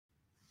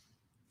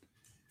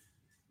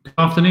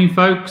Afternoon,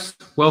 folks.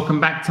 Welcome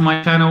back to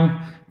my channel.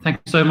 Thank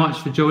you so much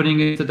for joining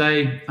me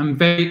today. I'm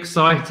very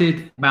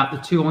excited about the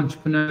two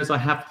entrepreneurs I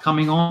have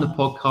coming on the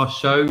podcast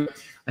show.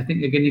 I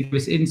think they're going to give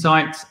us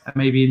insights and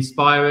maybe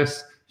inspire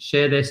us,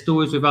 share their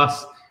stories with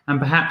us, and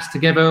perhaps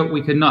together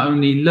we can not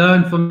only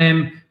learn from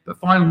them, but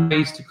find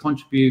ways to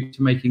contribute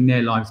to making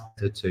their lives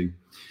better too.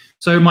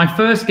 So my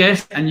first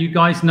guest, and you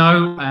guys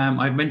know,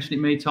 I've mentioned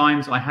it many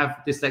times, I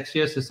have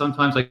dyslexia, so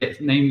sometimes I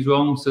get names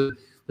wrong. So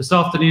this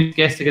afternoon's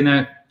guests are going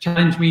to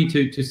challenge me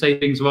to say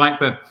things right,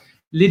 but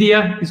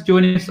Lydia is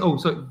joining us. Oh,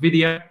 sorry,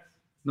 Vidya,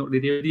 not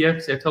Lydia, Lydia.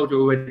 See, I told you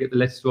already to get the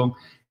letters wrong.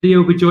 Lydia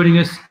will be joining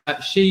us.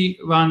 She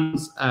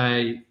runs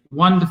a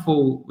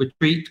wonderful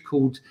retreat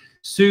called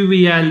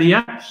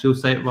Suryalia. She'll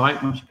say it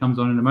right when she comes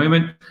on in a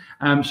moment.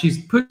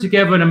 She's put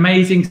together an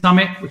amazing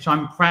summit, which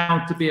I'm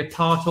proud to be a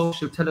part of.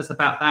 She'll tell us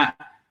about that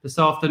this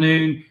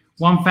afternoon.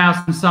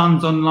 1,000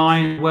 Suns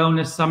Online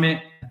Wellness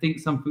Summit. I think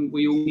something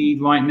we all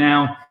need right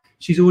now.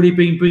 She's already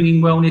been bringing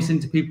wellness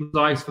into people's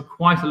lives for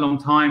quite a long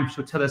time.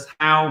 She'll tell us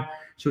how,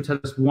 she'll tell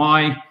us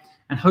why,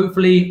 and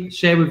hopefully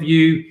share with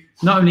you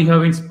not only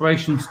her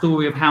inspirational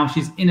story of how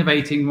she's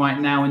innovating right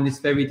now in this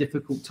very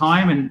difficult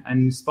time and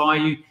inspire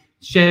you,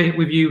 share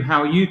with you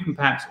how you can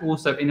perhaps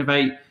also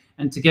innovate,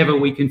 and together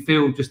we can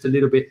feel just a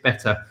little bit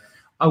better.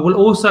 I will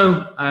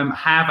also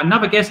have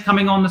another guest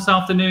coming on this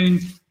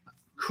afternoon,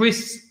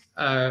 Chris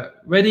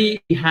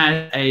Reddy. He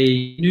has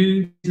a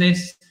new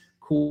business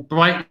called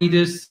Bright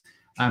Leaders.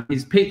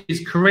 His pitch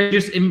is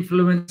courageous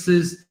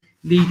influencers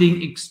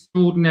leading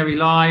extraordinary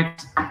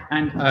lives.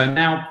 And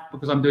now,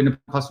 because I'm doing the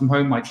podcast from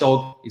home, my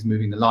dog is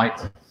moving the light.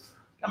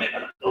 Come here,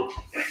 dog.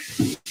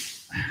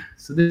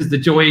 So this is the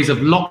joys of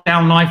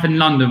lockdown life in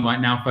London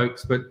right now,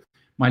 folks. But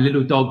my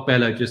little dog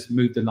Bella just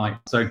moved the light.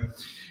 So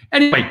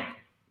anyway,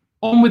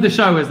 on with the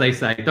show, as they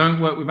say. Don't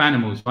work with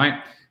animals,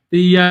 right?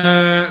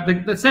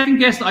 The second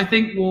guest, I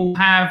think, will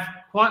have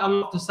quite a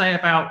lot to say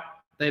about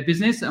their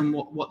business and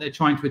what they're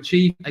trying to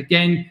achieve.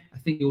 Again, I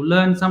think you'll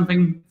learn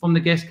something from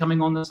the guest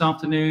coming on this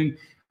afternoon.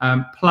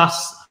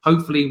 Plus,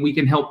 hopefully, we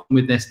can help them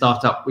with their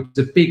startup, which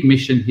is a big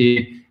mission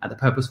here at the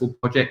Purposeful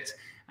Project.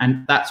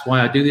 And that's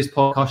why I do this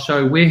podcast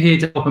show. We're here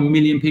to help 1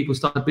 million people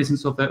start a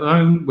business of their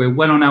own. We're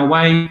well on our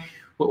way.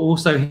 We're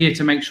also here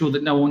to make sure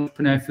that no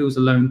entrepreneur feels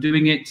alone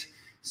doing it.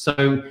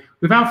 So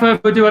without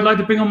further ado, I'd like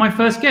to bring on my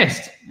first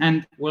guest,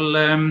 and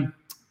we'll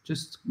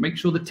just make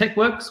sure the tech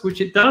works,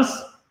 which it does.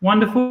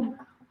 Wonderful.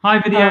 Hi,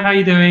 Vidya. How are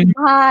you doing?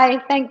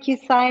 Hi. Thank you,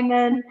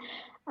 Simon.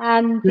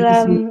 And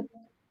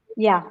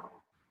yeah,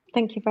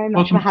 thank you very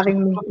much for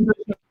having me.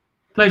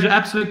 Pleasure.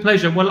 Absolute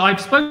pleasure. Well, I've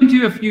spoken to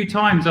you a few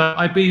times.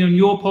 I've been on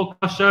your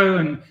podcast show,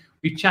 and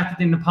we've chatted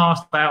in the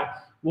past about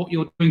what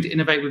you're doing to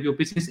innovate with your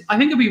business. I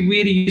think it'd be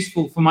really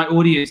useful for my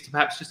audience to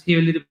perhaps just hear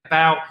a little bit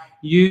about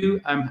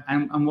you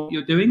and what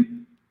you're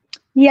doing.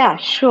 Yeah,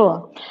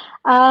 sure.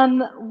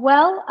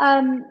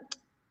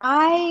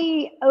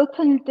 I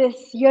opened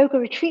this yoga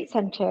retreat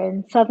center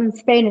in southern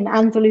Spain in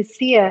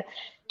Andalusia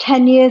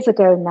 10 years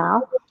ago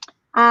now.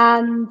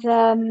 And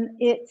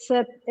it's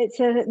a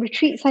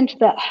retreat center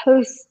that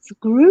hosts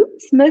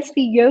groups,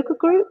 mostly yoga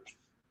groups.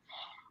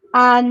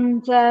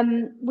 And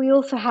we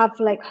also have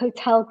like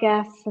hotel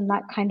guests and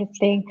that kind of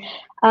thing.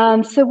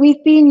 So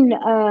we've been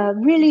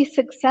really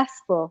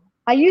successful.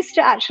 I used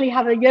to actually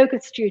have a yoga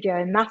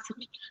studio in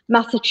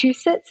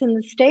Massachusetts in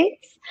the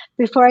States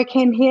before I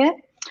came here.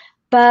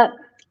 But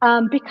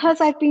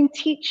because I've been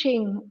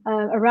teaching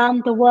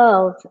around the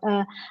world,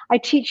 I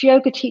teach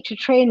yoga teacher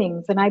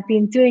trainings, and I've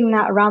been doing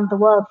that around the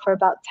world for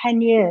about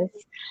 10 years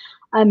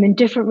in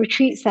different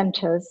retreat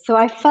centers. So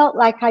I felt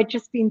like I'd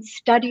just been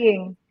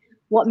studying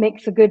what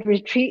makes a good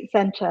retreat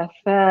center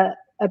for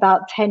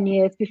about 10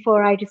 years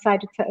before I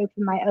decided to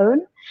open my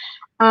own.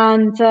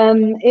 And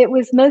it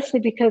was mostly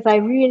because I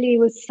really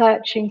was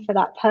searching for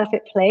that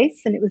perfect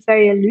place, and it was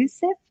very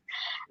elusive.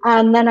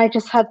 And then I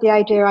just had the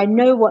idea, I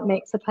know what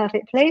makes a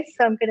perfect place,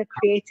 so I'm going to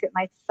create it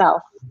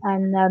myself.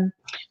 And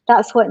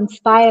that's what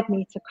inspired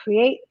me to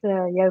create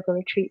the Yoga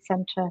Retreat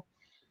Center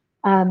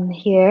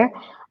here.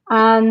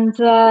 And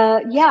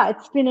yeah,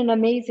 it's been an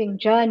amazing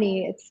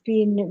journey. It's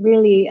been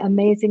really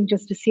amazing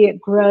just to see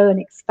it grow and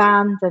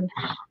expand. And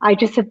I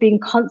just have been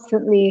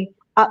constantly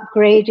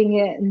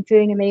upgrading it and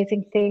doing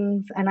amazing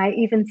things. And I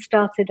even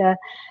started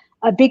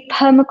a big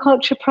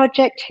permaculture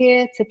project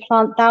here to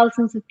plant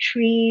thousands of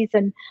trees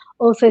and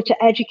also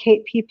to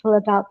educate people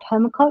about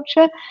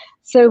permaculture.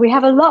 So we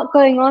have a lot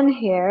going on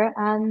here,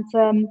 and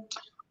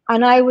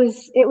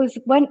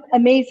it went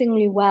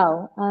amazingly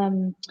well.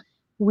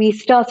 We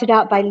started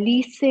out by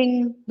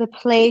leasing the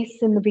place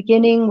in the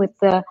beginning with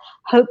the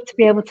hope to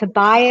be able to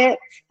buy it,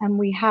 and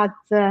we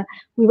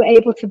were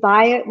able to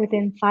buy it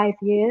within 5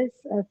 years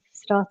of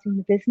starting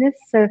the business.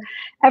 So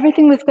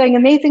everything was going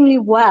amazingly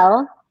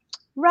well,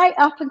 right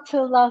up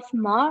until last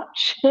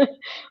March,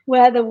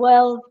 where the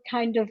world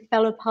kind of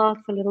fell apart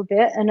a little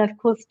bit. And of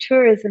course,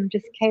 tourism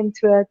just came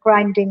to a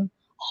grinding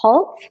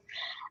halt.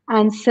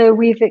 And so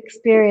we've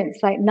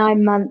experienced like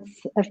 9 months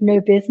of no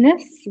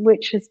business,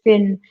 which has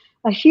been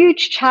a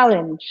huge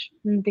challenge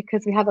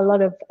because we have a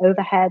lot of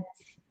overheads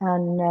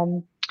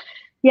And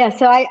yeah,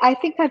 so I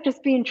think I've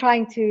just been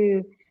trying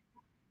to,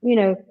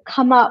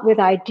 come up with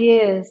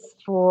ideas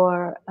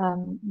for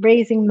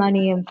raising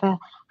money and for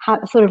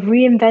sort of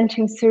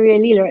reinventing Surya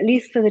Leela, at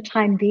least for the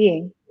time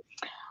being.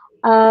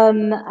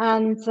 And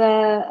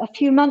a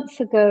few months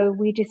ago,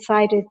 we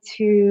decided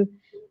to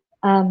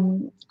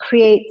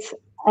create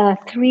a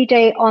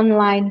 3-day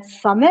online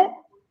summit.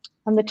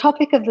 And the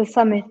topic of the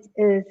summit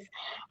is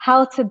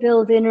how to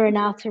build inner and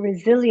outer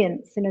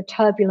resilience in a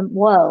turbulent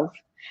world,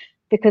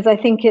 because I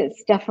think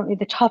it's definitely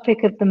the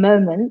topic of the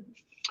moment.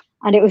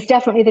 And it was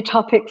definitely the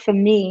topic for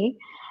me.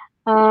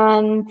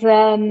 And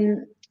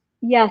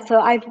yeah,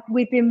 so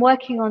we've been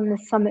working on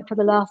this summit for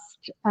the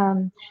last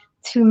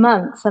 2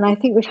 months, and I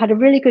think we've had a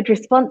really good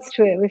response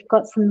to it. We've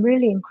got some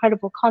really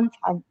incredible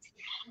content,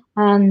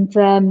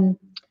 and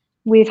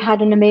we've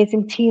had an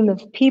amazing team of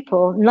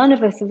people. None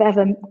of us have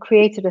ever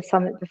created a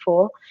summit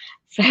before,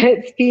 so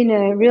it's been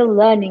a real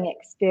learning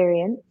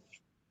experience.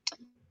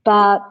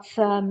 But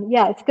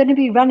yeah, it's going to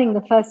be running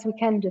the first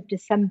weekend of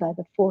December,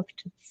 the 4th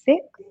to the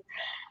 6th.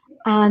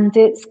 And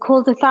it's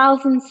called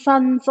 1,000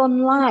 Suns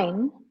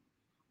Online.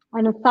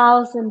 And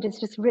 1,000 is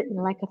just written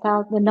like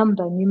the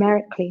number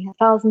numerically,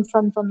 1,000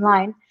 Suns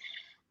Online.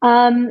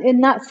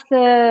 And that's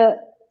the,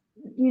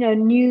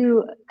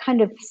 new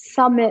kind of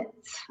summit.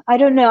 I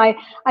don't know.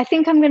 I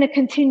think I'm going to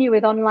continue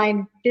with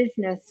online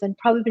business and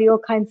probably all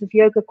kinds of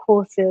yoga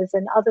courses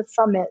and other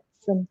summits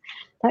and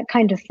that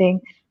kind of thing.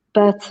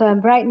 But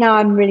right now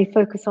I'm really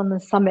focused on the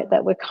summit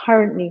that we're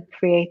currently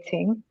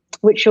creating,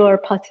 which you're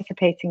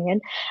participating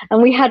in.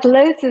 And we had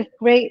loads of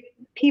great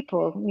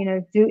people,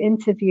 do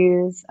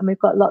interviews, and we've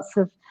got lots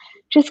of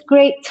just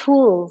great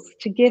tools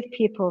to give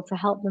people to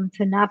help them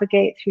to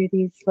navigate through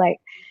these like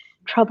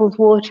troubled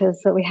waters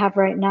that we have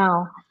right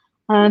now.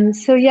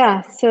 So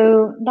yeah,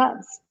 so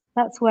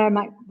that's where I'm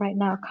at right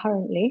now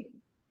currently.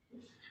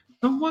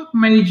 So what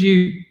made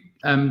you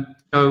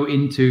go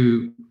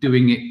into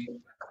doing it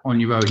on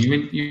your own?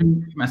 You're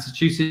in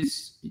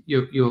Massachusetts,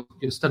 you're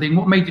studying.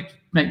 What made you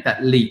make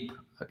that leap?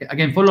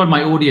 Again, for a lot of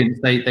my audience,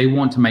 they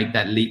want to make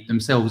that leap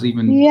themselves,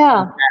 even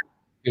yeah,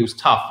 it feels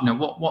tough.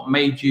 What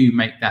made you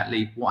make that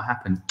leap? What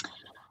happened?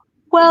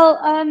 Well,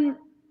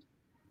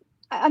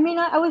 I mean,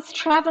 I was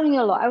traveling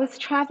a lot. I was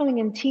traveling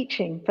and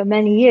teaching for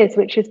many years,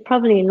 which is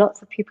probably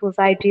lots of people's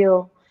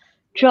ideal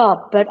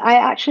job. But I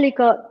actually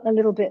got a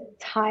little bit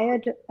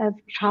tired of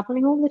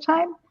traveling all the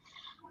time.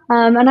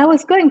 And I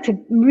was going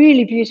to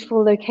really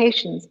beautiful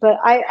locations, but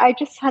I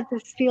just had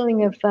this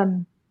feeling of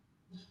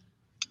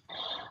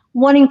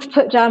wanting to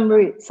put down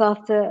roots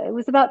after it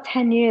was about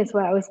 10 years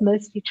where I was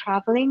mostly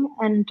traveling.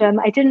 And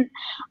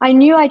I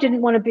knew I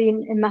didn't want to be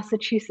in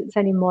Massachusetts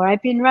anymore.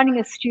 I've been running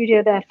a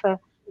studio there for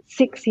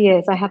 6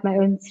 years. I have my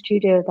own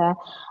studio there.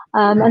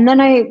 And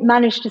then I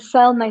managed to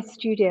sell my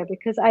studio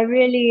because I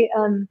really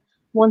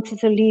wanted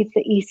to leave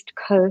the East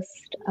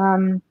Coast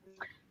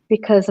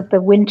because of the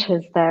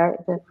winters there.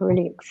 They're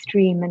really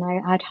extreme,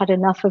 and I'd had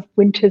enough of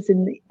winters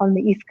on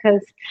the East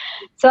Coast.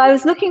 So I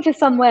was looking for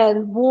somewhere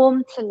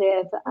warm to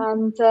live.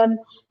 And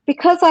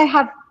because I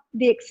have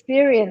the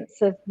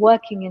experience of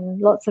working in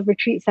lots of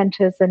retreat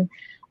centers, and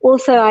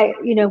also I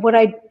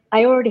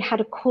already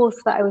had a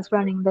course that I was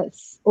running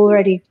that's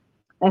already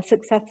a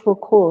successful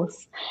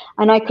course,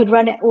 and I could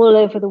run it all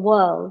over the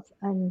world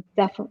and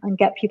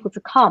get people to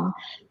come.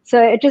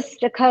 So it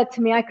just occurred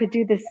to me I could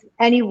do this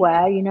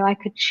anywhere. I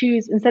could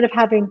choose, instead of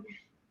having,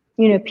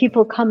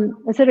 people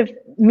come, instead of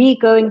me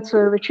going to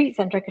a retreat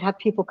center, I could have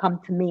people come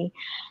to me.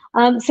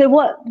 So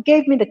what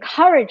gave me the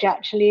courage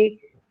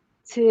actually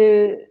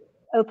to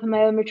open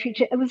my own retreat,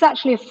 it was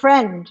actually a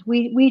friend.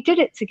 We did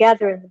it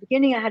together. In the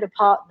beginning, I had a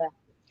partner,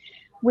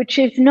 which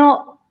is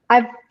not,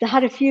 I've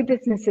had a few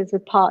businesses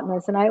with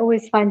partners, and I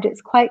always find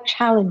it's quite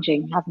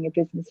challenging having a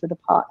business with a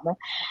partner.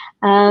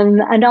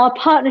 And our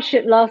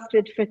partnership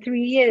lasted for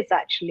 3 years,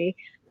 actually,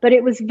 but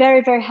it was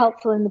very, very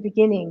helpful in the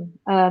beginning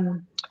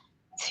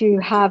to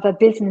have a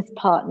business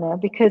partner,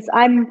 because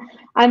I'm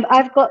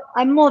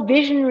more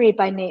visionary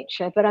by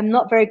nature, but I'm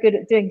not very good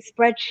at doing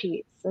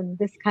spreadsheets and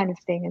this kind of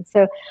thing. And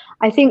so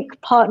I think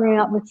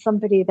partnering up with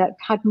somebody that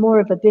had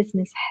more of a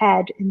business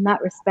head in that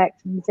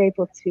respect and was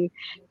able to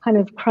kind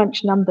of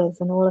crunch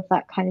numbers and all of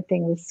that kind of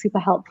thing was super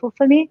helpful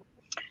for me.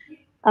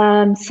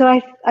 So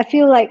I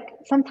feel like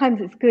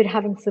sometimes it's good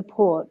having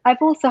support.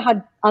 I've also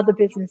had other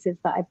businesses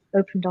that I've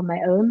opened on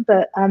my own,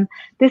 but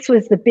this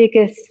was the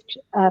biggest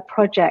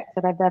project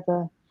that I've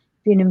ever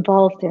been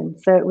involved in.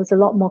 So it was a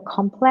lot more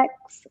complex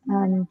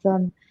and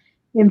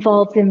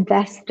involved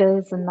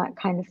investors and that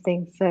kind of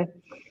thing. So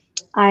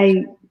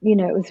it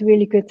was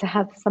really good to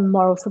have some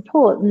moral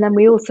support. And then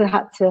we also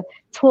had to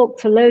talk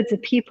to loads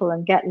of people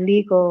and get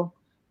legal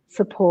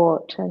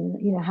support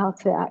and, how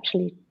to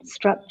actually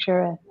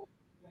structure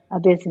a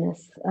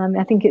business.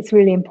 I think it's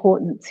really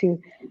important to,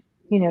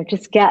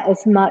 just get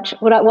as much.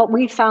 What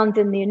we found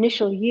in the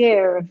initial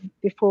year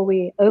before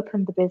we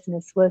opened the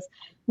business was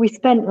we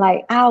spent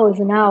like hours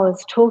and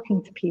hours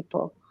talking to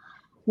people,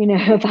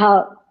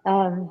 about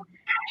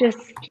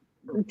just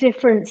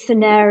different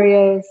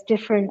scenarios,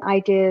 different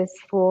ideas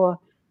for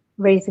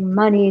raising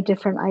money,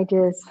 different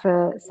ideas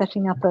for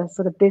setting up a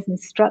sort of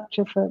business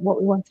structure for what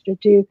we wanted to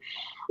do.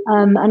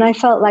 And I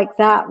felt like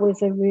that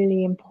was a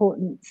really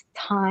important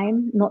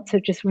time, not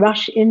to just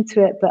rush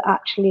into it, but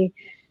actually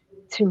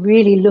to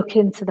really look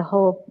into the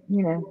whole,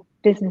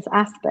 business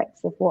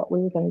aspects of what we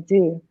were going to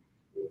do.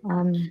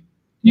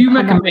 Do you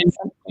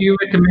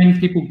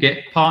recommend people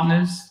get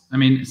partners? I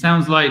mean, it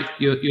sounds like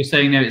you're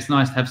saying there it's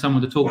nice to have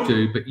someone to talk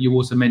to, but you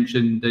also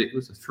mentioned that it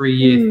was a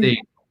 3-year thing.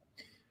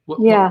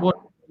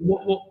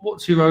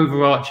 What's your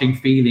overarching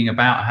feeling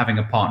about having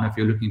a partner if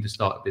you're looking to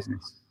start a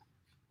business?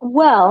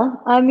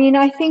 Well, I mean,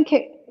 I think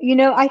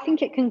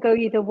it can go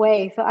either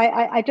way. So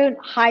I don't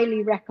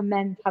highly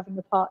recommend having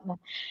a partner,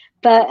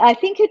 but I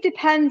think it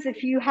depends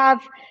if you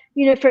have,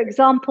 for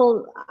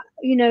example,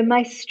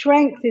 my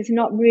strength is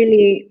not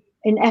really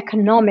in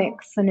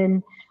economics and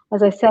in,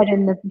 as I said,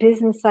 in the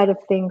business side of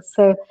things.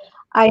 So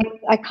I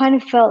kind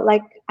of felt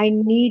like I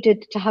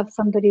needed to have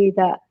somebody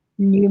that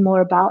knew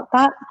more about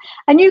that.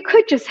 And you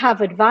could just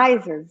have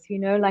advisors,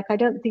 like I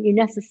don't think you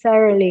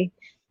necessarily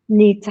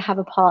need to have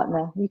a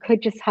partner. You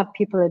could just have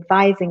people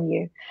advising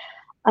you.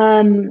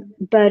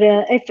 But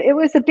if it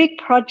was a big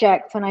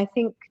project, and I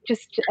think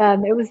just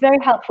it was very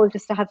helpful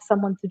just to have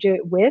someone to do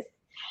it with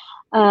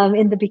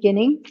in the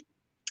beginning.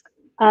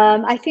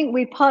 I think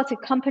we parted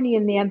company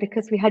in the end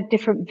because we had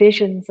different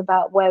visions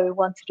about where we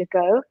wanted to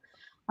go.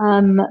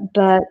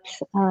 But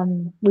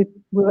we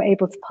were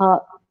able to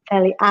part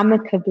fairly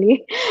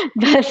amicably.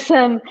 But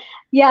so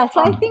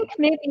I think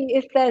maybe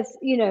if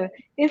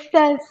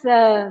there's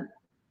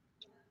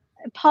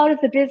part of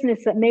the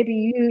business that maybe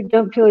you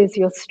don't feel is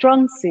your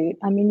strong suit,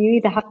 I mean, you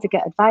either have to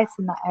get advice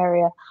in that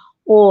area,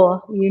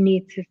 or you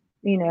need to,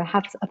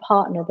 have a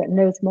partner that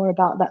knows more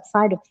about that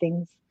side of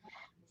things.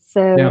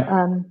 So,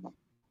 and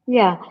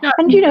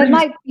it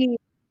might be.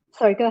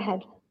 Sorry, go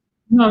ahead.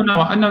 No,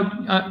 I know.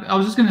 I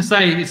was just going to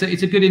say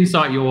it's a good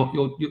insight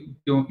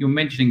you're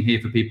mentioning here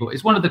for people.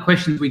 It's one of the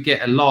questions we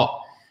get a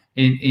lot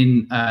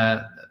in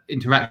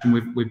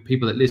interaction with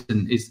people that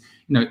listen. Is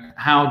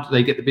how do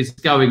they get the business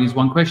going is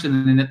one question,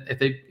 and then if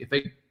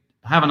they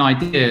have an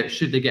idea,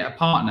 should they get a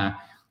partner?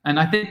 And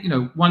I think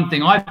one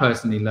thing I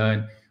personally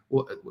learned,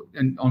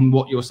 and on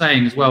what you're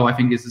saying as well, I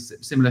think is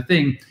a similar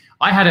thing.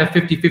 I had a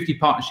 50-50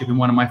 partnership in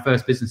one of my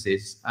first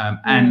businesses,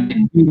 and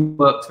it really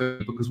worked for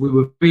me because we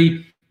were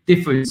very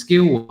different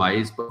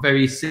skill-wise, but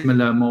very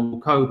similar moral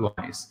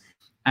code-wise.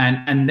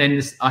 And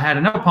then I had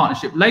another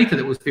partnership later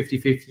that was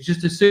 50-50,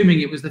 just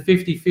assuming it was the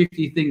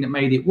 50-50 thing that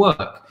made it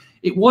work.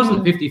 It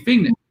wasn't the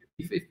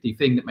 50-50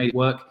 thing that made it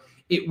work.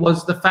 It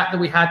was the fact that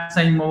we had the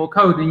same moral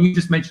code. And you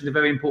just mentioned a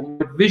very important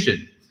word,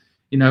 vision.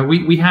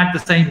 We had the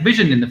same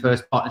vision in the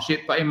first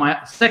partnership, but in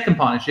my second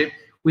partnership,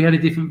 we had a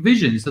different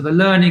vision. So the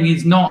learning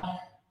is not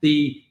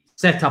the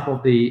setup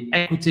of the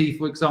equity,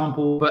 for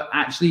example, but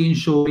actually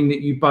ensuring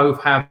that you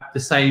both have the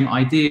same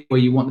idea where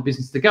you want the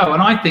business to go.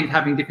 And I think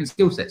having different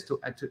skill sets to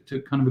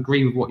kind of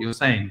agree with what you're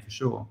saying, for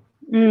sure.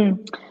 And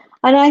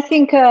I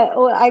think,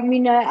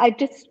 I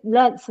just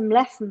learned some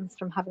lessons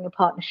from having a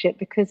partnership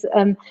because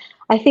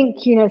I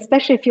think,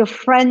 especially if you're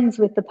friends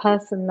with the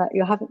person that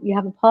you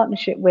have a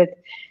partnership with,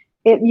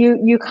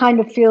 you kind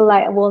of feel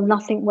like, well,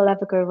 nothing will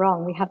ever go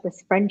wrong. We have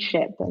this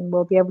friendship and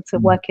we'll be able to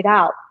work it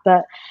out.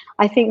 But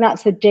I think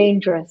that's a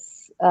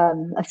dangerous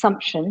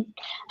assumption.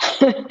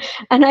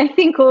 And I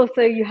think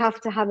also you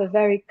have to have a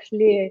very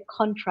clear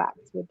contract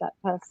with that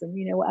person.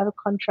 Whatever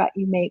contract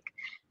you make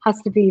has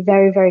to be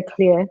very, very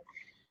clear.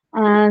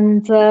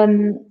 And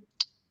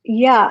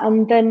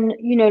and then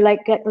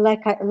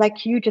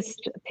like you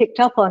just picked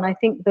up on, I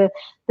think the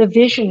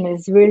vision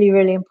is really,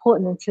 really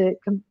important, and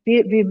to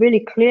be really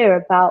clear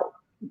about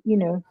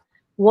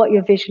what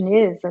your vision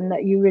is, and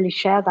that you really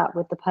share that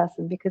with the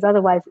person, because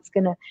otherwise it's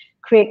going to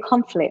create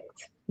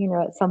conflict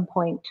at some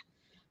point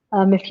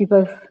if you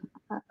both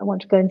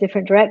want to go in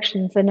different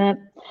directions. And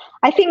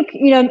I think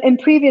in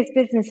previous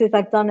businesses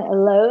I've done it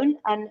alone,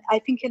 and I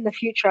think in the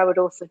future I would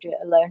also do it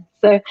alone.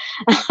 So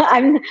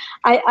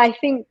I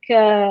think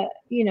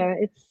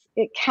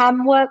it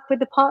can work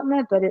with a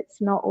partner, but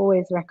it's not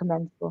always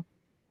recommendable.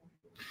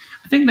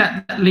 I think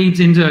that leads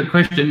into a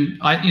question.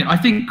 I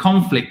think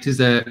conflict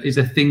is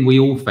a thing we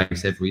all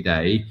face every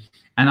day,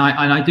 and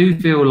I do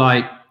feel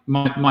like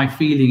my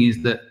feeling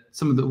is that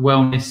some of the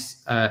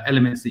wellness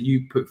elements that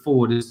you put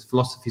forward as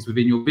philosophies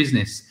within your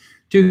business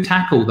do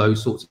tackle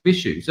those sorts of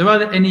issues. So are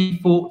there any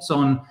thoughts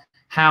on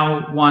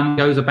how one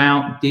goes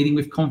about dealing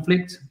with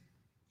conflict?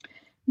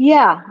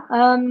 Yeah,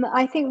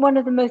 I think one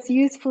of the most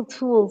useful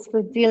tools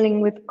for dealing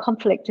with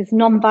conflict is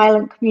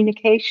nonviolent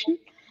communication.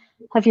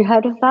 Have you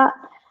heard of that?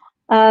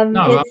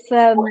 No, it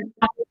sounds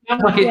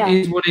like it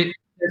is what it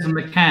says on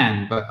the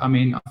can, but I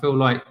mean, I feel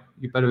like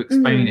you better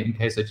explain it in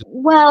case I just...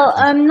 Well,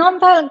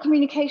 nonviolent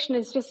communication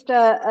is just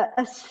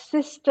a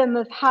system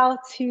of how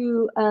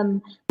to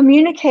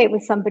communicate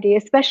with somebody,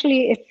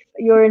 especially if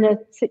you're in a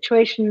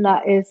situation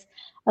that is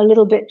a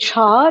little bit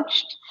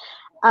charged.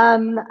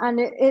 And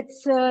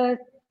it's a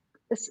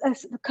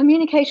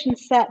communication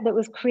set that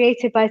was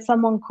created by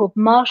someone called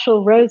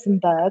Marshall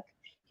Rosenberg.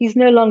 He's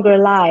no longer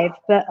alive,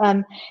 but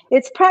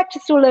it's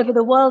practiced all over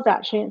the world,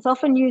 actually. It's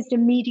often used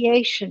in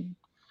mediation.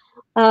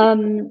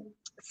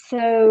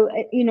 So,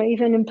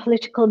 even in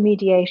political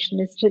mediation,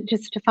 is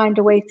just to find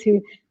a way to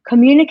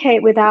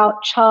communicate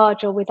without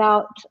charge or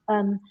without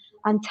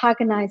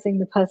antagonizing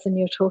the person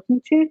you're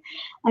talking to.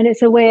 And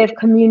it's a way of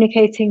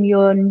communicating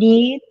your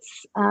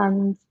needs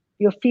and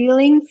your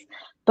feelings,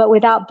 but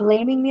without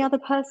blaming the other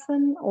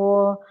person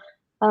or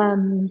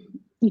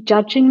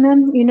judging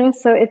them,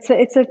 So it's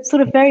a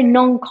sort of very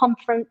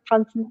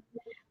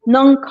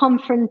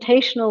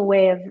non-confrontational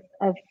way of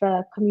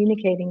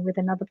communicating with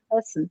another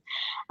person.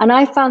 And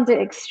I found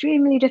it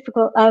extremely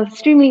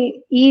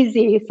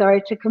easy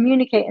to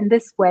communicate in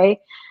this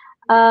way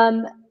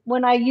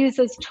when I use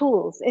those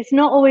tools. It's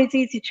not always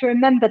easy to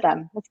remember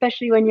them,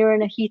 especially when you're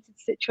in a heated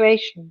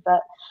situation,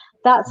 but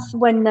that's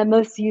when they're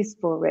most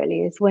useful,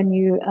 really, is when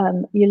you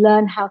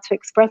learn how to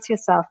express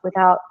yourself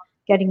without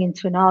getting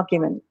into an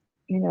argument,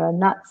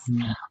 and that's,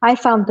 I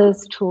found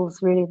those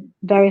tools really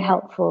very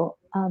helpful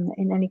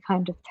in any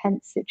kind of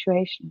tense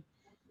situation.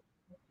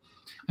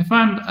 I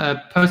found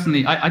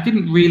personally, I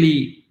didn't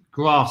really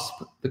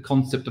grasp the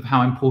concept of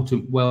how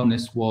important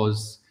wellness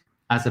was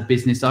as a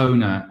business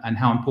owner and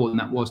how important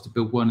that was to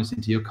build wellness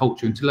into your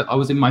culture until I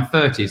was in my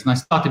 30s, and I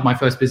started my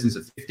first business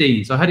at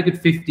 15. So I had a good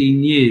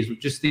 15 years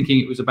of just thinking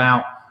it was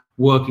about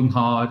working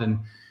hard and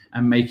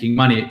making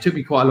money. It took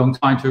me quite a long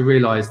time to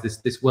realize this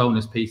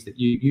wellness piece that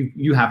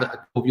you have at the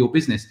core of your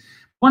business.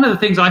 One of the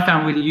things I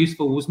found really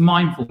useful was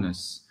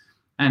mindfulness,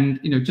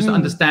 and just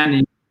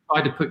understanding,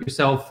 try to put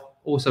yourself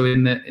also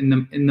in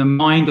the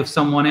mind of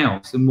someone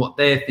else and what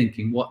they're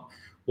thinking, what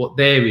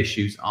their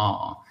issues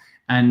are.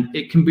 And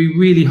it can be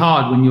really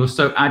hard when you're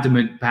so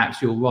adamant,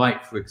 perhaps you're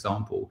right, for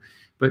example.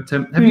 But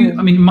have you,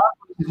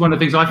 mindfulness is one of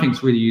the things I think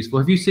is really useful.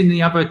 Have you seen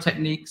any other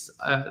techniques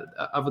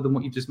other than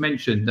what you just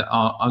mentioned that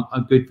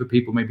are good for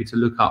people maybe to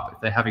look up if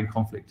they're having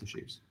conflict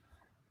issues?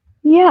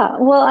 Yeah,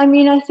 well, I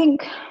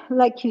think,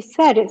 like you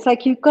said, it's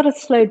like you've got to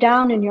slow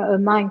down in your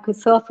own mind,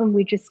 because so often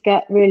we just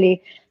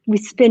we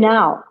spin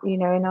out,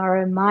 in our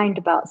own mind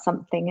about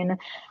something. And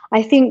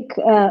I think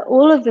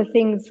all of the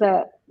things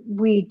that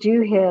we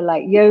do here,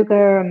 like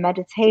yoga and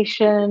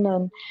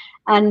meditation,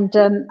 and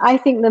I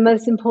think the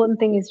most important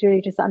thing is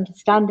really just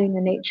understanding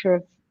the nature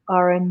of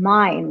our own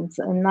minds,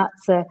 and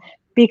that's a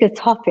bigger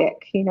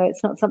topic.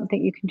 It's not something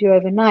you can do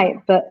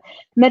overnight, but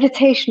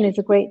meditation is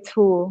a great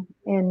tool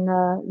in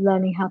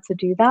learning how to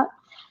do that,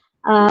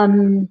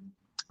 and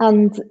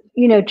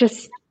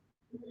just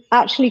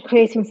actually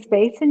creating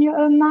space in your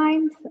own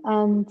mind,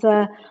 and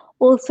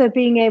also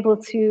being able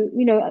to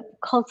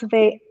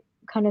cultivate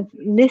kind of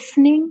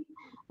listening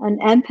and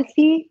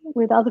empathy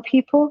with other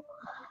people,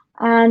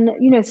 and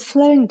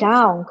slowing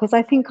down, because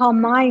I think our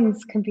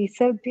minds can be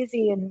so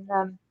busy, and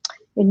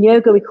in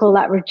yoga we call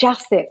that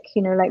rajasic,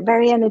 like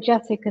very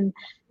energetic and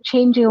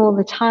changing all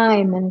the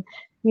time, and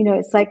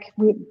it's like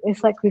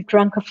we've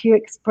drunk a few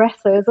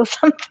espressos or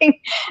something.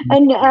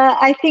 And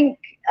I think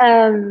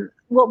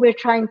what we're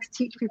trying to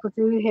teach people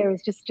to do here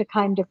is just to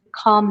kind of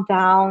calm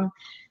down,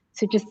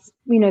 to just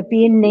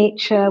be in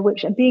nature,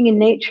 which being in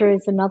nature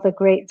is another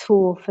great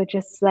tool for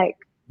just like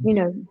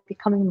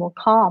becoming more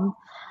calm,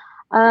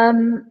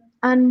 and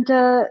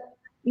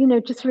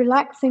just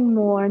relaxing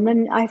more. And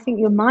then I think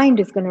your mind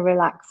is going to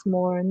relax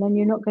more, and then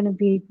you're not going to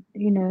be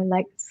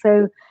like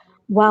so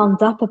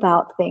wound up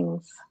about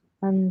things.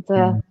 And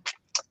I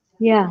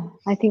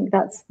think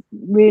that's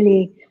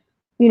really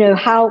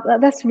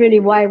that's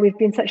really why we've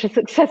been such a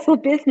successful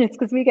business,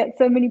 because we get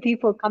so many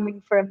people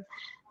coming from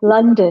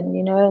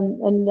London,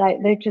 and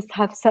like they just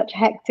have such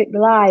hectic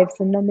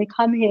lives, and then they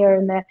come here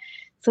and they're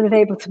sort of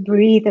able to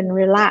breathe and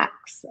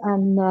relax,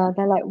 and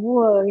they're like,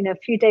 whoa, a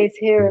few days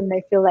here, and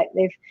they feel like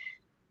they've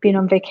been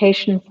on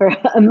vacation for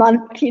a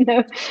month,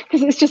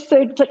 because it's just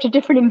such a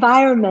different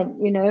environment,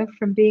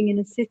 from being in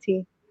a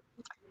city.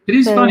 It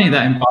is funny,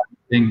 that environment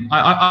thing.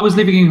 I was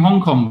living in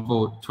Hong Kong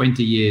for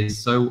 20 years,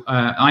 so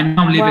I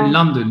now live in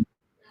London.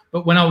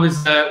 But when I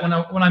was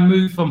when I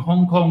moved from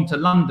Hong Kong to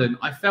London,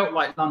 I felt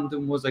like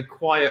London was a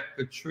quiet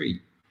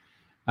retreat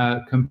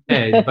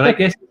compared. But I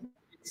guess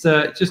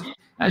it's just,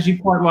 as you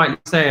quite rightly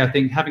say, I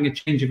think having a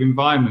change of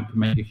environment can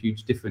make a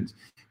huge difference.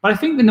 But I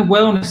think in the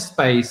wellness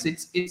space,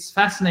 it's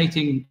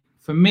fascinating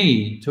for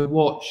me to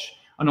watch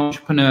an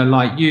entrepreneur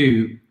like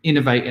you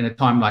innovate in a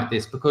time like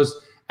this,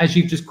 because as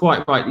you've just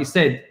quite rightly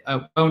said,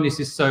 wellness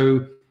is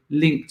so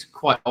linked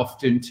quite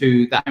often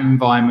to that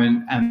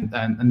environment and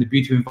the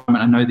beauty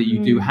environment I know that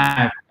you do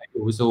have at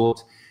your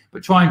resort,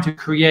 but trying to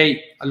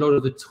create a lot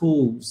of the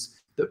tools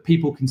that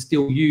people can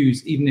still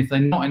use even if they're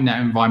not in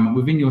that environment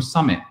within your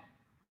summit.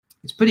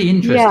 It's pretty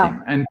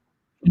interesting. And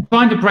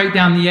trying to break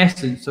down the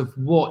essence of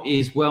what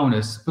is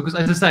wellness, because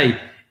as I say,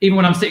 even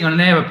when I'm sitting on an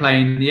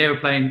aeroplane, the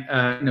aeroplane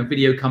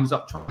video comes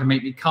up trying to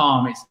make me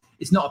calm.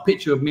 It's not a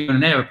picture of me on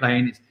an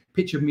aeroplane, it's a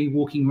picture of me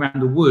walking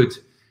around the wood.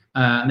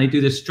 And they do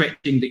the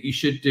stretching that you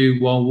should do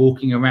while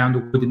walking around the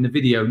wood in the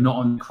video, not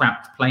on the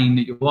cramped plane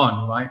that you're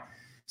on, right?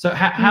 So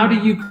how do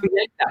you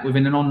create that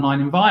within an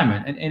online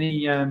environment?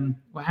 And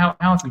how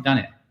have you done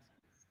it?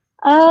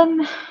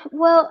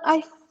 Well,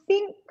 I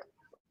think,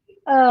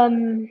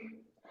 um,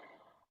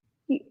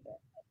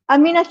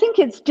 I think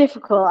it's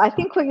difficult. I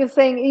think what you're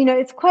saying,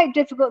 it's quite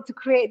difficult to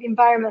create the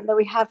environment that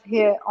we have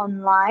here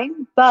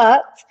online,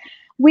 but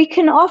we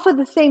can offer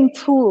the same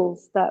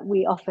tools that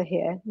we offer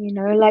here.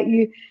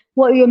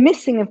 What you're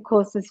missing, of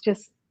course, is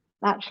just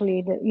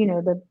actually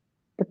the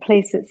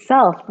place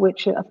itself,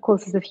 which of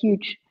course is a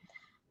huge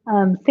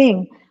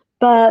thing.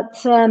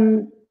 But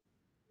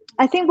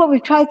I think what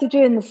we've tried to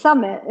do in the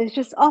summit is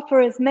just offer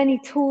as many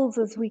tools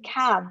as we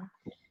can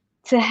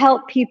to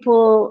help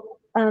people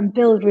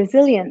build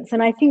resilience.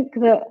 And I think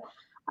that,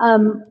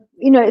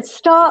 it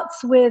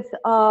starts with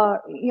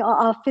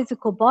our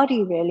physical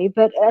body, really.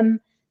 But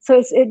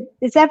so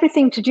it's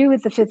everything to do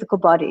with the physical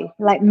body,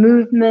 like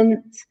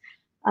movement,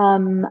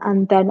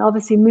 and then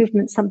obviously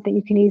movement's something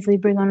you can easily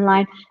bring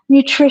online.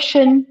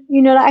 Nutrition,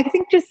 I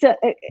think just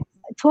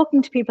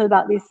talking to people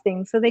about these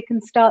things so they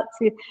can start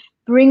to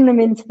bring them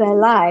into their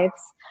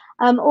lives.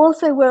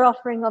 Also, we're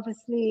offering,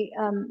 obviously,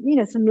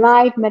 some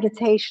live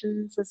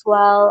meditations as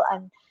well,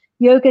 and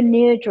yoga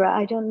nidra.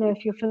 I don't know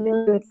if you're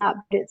familiar with that,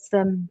 but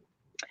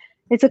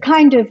it's a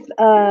kind of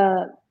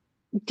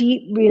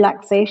deep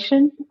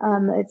relaxation.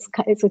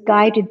 It's a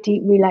guided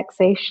deep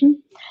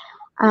relaxation,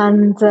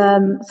 and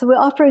so we're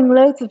offering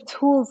loads of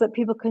tools that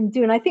people can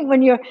do. And I think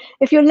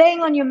if you're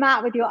laying on your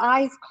mat with your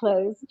eyes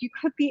closed, you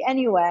could be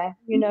anywhere.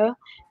 You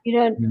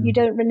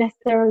don't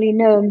necessarily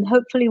know, and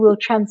hopefully we'll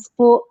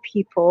transport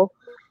people,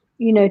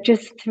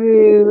 just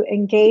through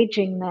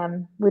engaging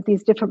them with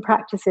these different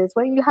practices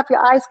where you have your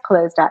eyes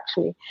closed,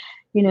 actually.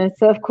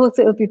 So of course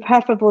it would be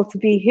preferable to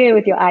be here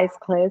with your eyes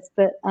closed,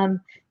 but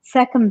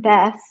second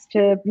best,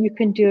 you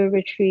can do a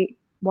retreat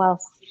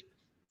whilst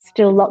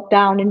still locked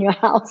down in your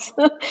house.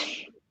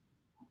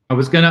 I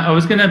was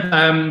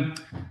gonna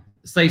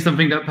say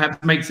something that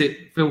perhaps makes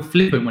it feel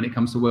flippant when it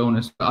comes to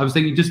wellness, but I was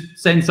thinking just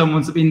send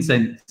someone some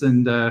incense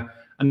and a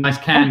nice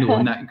candle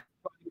and that.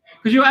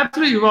 Because you're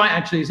absolutely right,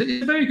 actually. It's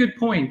a very good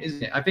point,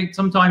 isn't it? I think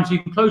sometimes you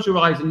can close your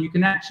eyes and you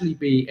can actually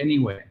be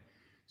anywhere.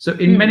 So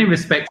in many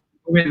respects,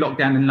 we're in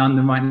lockdown in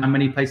London right now,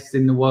 many places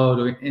in the world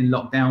are in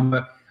lockdown,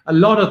 but a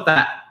lot of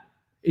that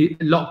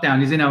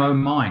lockdown is in our own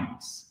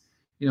minds.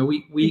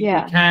 We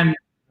can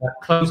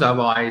close our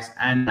eyes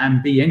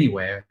and be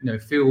anywhere,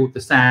 feel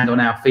the sand on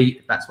our feet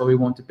if that's where we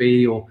want to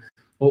be, or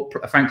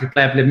frankly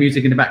play a bit of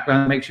music in the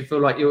background that makes you feel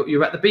like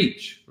you're at the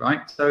beach,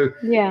 right? So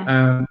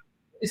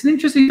it's an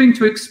interesting thing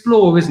to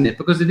explore, isn't it?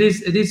 Because it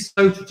is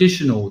so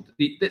traditional.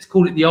 Let's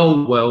call it the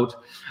old world,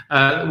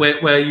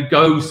 where you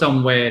go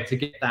somewhere to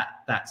get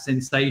that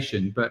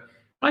sensation. But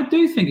I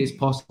do think it's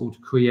possible to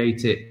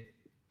create it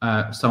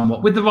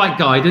somewhat with the right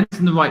guidance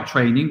and the right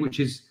training, which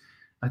is,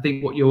 I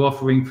think, what you're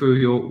offering through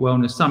your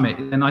Wellness Summit.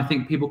 And I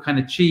think people can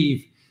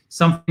achieve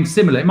something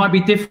similar. It might be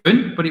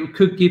different, but it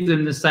could give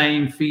them the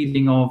same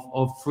feeling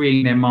of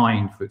freeing their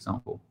mind, for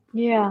example.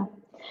 Yeah.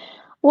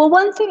 Well,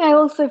 one thing I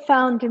also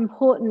found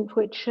important,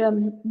 which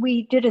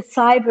we did a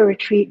cyber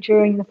retreat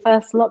during the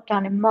first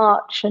lockdown in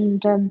March,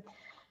 and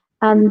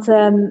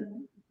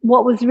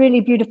what was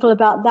really beautiful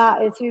about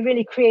that is we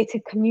really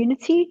created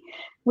community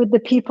with the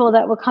people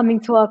that were coming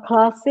to our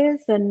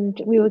classes, and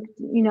we were,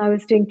 I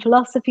was doing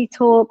philosophy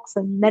talks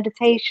and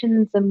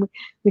meditations, and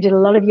we did a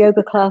lot of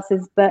yoga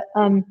classes. But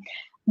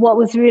what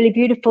was really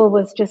beautiful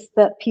was just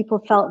that people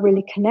felt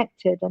really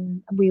connected,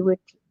 and we would,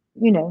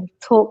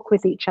 talk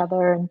with each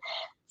other. And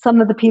some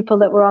of the people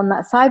that were on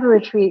that cyber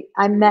retreat,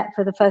 I met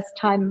for the first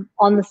time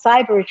on the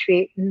cyber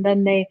retreat, and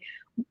then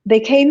they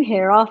came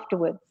here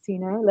afterwards.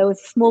 There was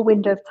a small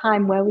window of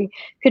time where we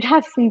could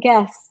have some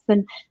guests,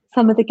 and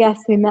some of the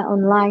guests we met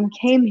online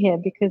came here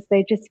because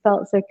they just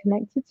felt so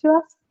connected to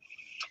us.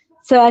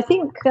 So I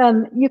think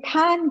you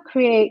can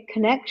create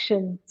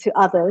connection to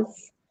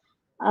others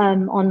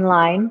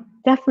online,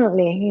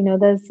 definitely.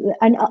 There's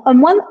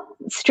and one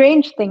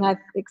strange thing I've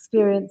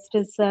experienced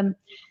is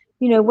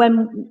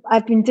when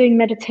I've been doing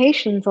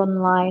meditations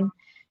online,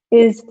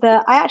 is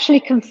that I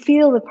actually can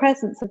feel the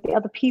presence of the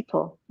other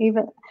people.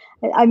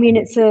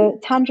 It's a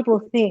tangible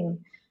thing,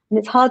 and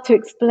it's hard to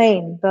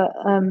explain, but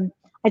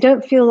I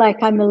don't feel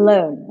like I'm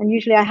alone. And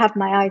usually I have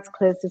my eyes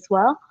closed as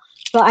well,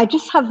 but I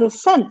just have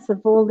this sense of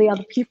all the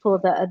other people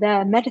that are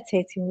there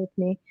meditating with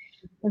me.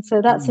 And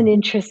so that's an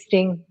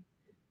interesting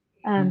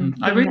thing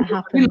that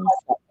happens.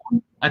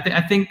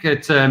 I think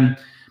that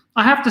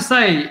I have to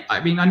say,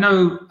 I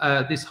know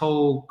this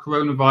whole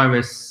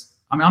coronavirus,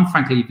 I'm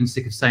frankly even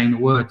sick of saying the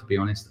word, to be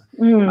honest.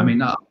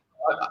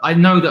 I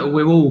know that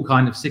we're all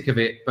kind of sick of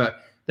it, but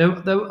there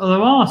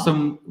are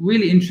some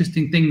really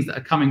interesting things that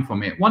are coming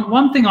from it.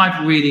 One thing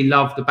I've really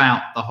loved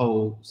about the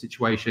whole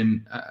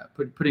situation,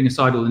 putting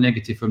aside all the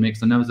negative from it,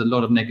 because I know there's a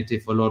lot of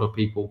negative for a lot of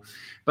people,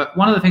 but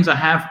one of the things I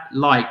have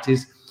liked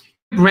is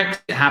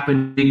Brexit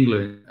happened in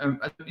England.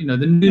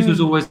 The news was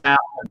always out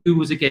who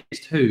was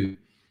against who.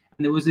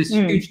 And there was this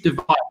huge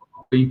divide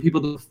between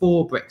people that were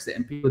for Brexit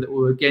and people that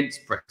were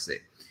against Brexit.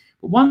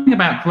 But one thing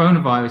about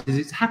coronavirus is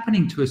it's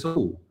happening to us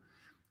all.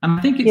 And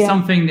I think it's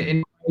something that in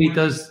a way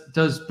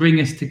does bring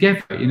us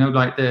together,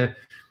 like the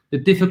the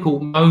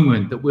difficult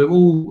moment that we're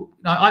all.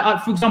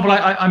 For example,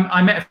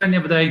 I met a friend the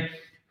other day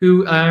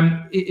who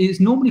is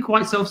normally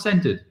quite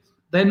self-centered.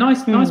 They're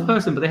nice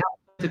person, but they have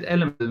a centered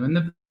element to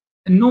them,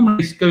 and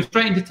normally go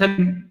straight into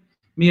telling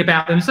me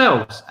about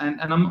themselves,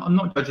 and I'm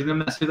not judging them.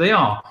 That's who they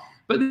are.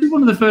 But this is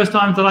one of the first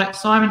times they're like,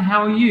 Simon,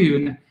 how are you,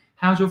 and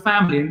how's your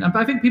family? And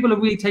I think people are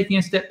really taking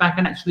a step back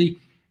and actually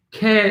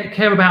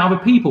care about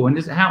other people, and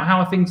just how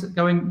are things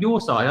going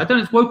your side. I don't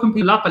know, it's woken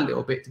people up a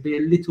little bit to be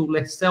a little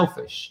less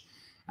selfish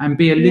and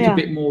be a little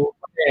bit more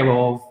aware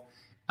of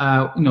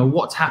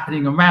what's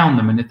happening around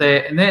them, and if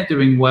they're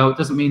doing well, it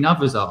doesn't mean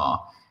others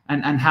are,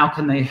 and how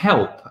can they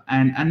help,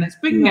 and it's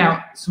bringing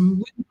out some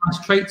really nice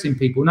traits in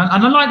people. And I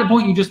like the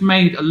point you just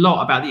made a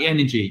lot about the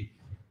energy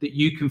that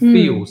you can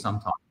feel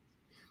sometimes,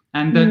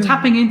 and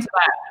tapping into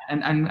that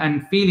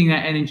and feeling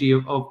that energy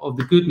of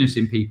the goodness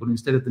in people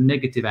instead of the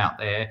negative out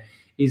there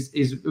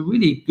is a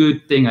really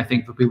good thing, I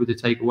think, for people to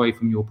take away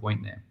from your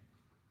point there.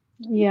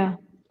 Yeah.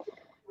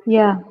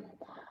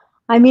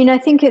 I mean, I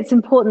think it's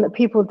important that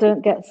people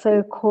don't get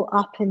so caught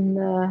up in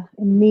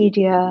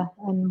media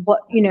and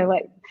what,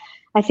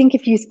 I think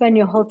if you spend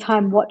your whole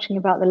time watching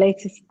about the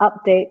latest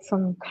updates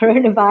on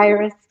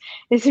coronavirus,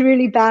 it's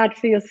really bad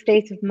for your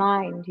state of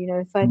mind,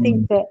 So I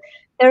think that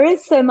there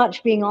is so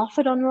much being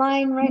offered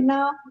online right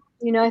now.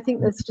 I think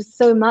there's just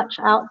so much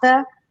out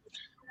there,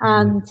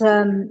 and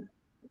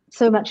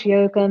so much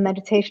yoga,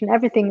 meditation,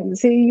 everything.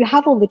 So you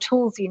have all the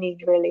tools you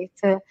need really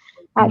to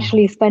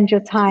actually spend your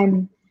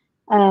time,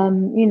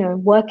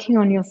 working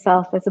on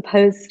yourself, as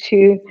opposed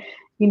to,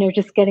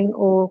 just getting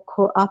all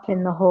caught up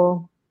in the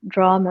whole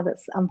drama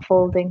that's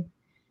unfolding,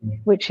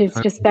 which is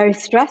just very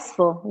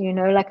stressful.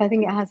 Like I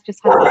think it has this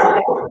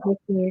effect of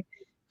making you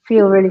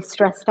feel really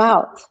stressed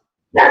out.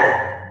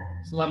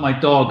 It's like my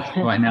dog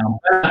right now.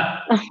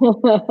 We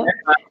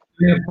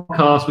have a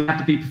podcast. We have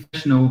to be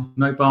professional.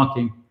 No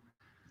barking.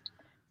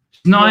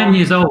 9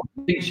 years old.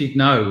 I think she'd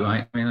know,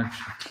 right? I mean, I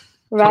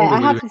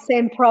have the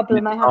same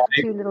problem. I have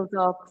 2 little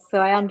dogs, so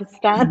I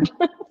understand.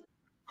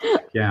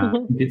 Yeah,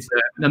 it's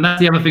and that's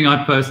the other thing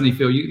I personally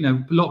feel.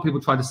 A lot of people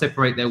try to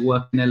separate their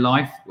work and their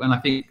life, and I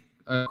think,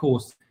 of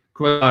course,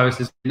 coronavirus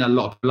has been a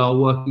lot of people are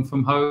working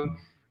from home.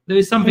 There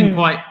is something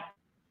quite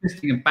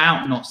interesting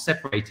about not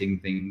separating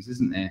things,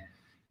 isn't there?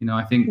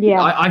 I think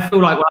I feel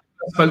like when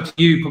I spoke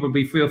to you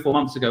probably 3 or 4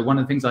 months ago, one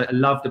of the things I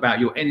loved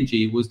about your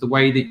energy was the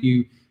way that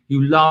you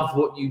love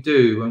what you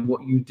do, and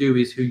what you do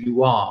is who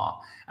you are,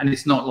 and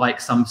it's not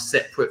like some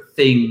separate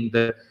thing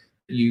that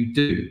you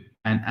do,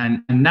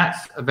 and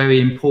that's a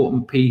very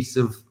important piece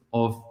of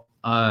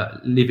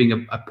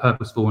living a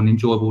purposeful and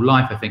enjoyable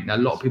life. I think that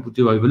a lot of people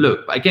do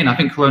overlook, but again, I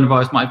think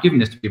coronavirus might have given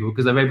this to people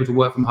because they're able to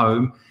work from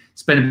home,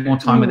 spend a bit more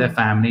time with their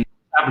family,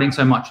 traveling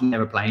so much in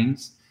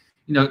airplanes.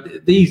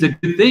 These are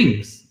good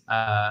things.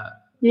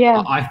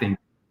 I think.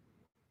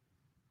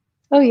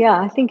 Oh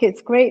yeah, I think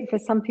it's great for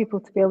some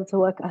people to be able to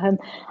work at home,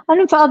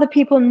 and for other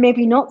people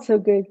maybe not so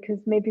good, because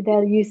maybe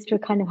they're used to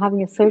kind of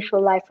having a social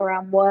life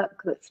around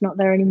work that's not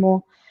there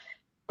anymore.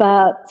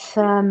 But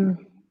I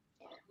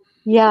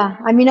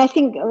mean, I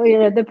think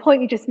the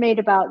point you just made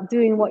about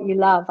doing what you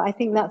love, I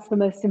think that's the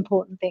most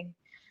important thing.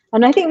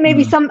 And I think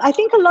maybe I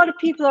think a lot of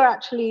people are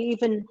actually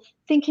even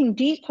thinking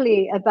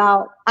deeply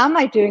about, am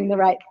I doing the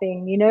right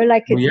thing?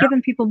 Like it's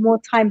given people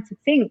more time to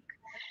think.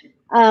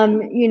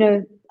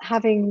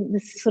 Having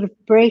this sort of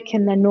break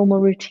in their normal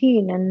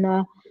routine. And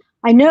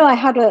I know I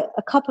had a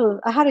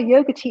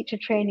yoga teacher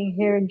training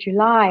here in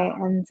July,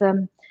 and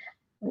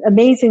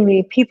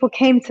amazingly people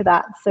came to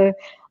that. So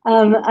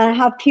I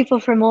have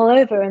people from all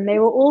over, and they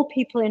were all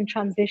people in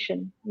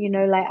transition.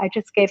 Like I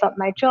just gave up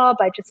my job,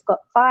 I just got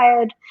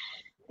fired,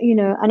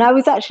 and I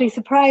was actually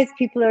surprised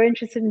people are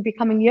interested in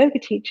becoming yoga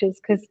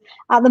teachers, because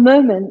at the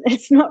moment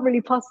it's not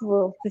really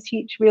possible to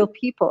teach real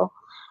people.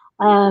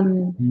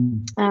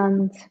 And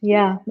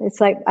it's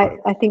like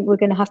I think we're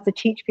going to have to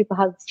teach people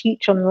how to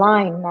teach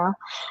online now.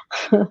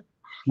 Oh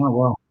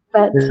wow!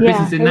 But it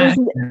was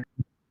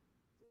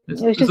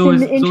just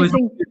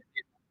interesting.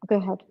 Go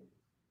ahead.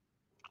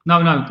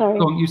 No. Sorry.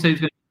 Go on. You said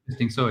it was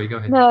interesting. Sorry, go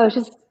ahead. No, I was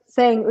just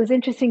saying it was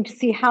interesting to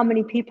see how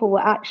many people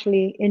were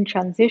actually in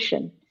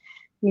transition.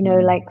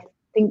 Like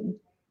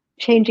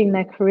changing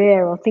their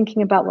career or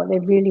thinking about what they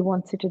really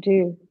wanted to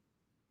do.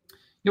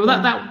 Yeah,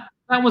 well,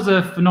 that was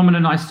a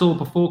phenomenon I saw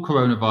before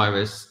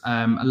coronavirus.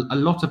 A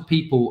lot of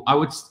people,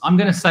 I'm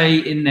going to say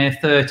in their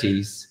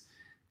 30s,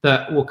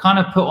 that were kind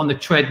of put on the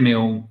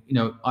treadmill,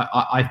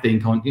 I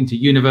think, into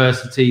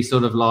university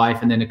sort of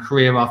life, and then a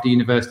career after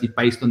university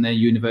based on their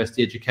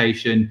university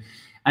education.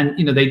 And,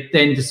 they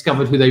then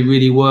discovered who they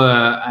really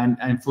were,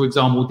 and for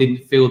example,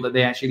 didn't feel that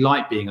they actually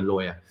liked being a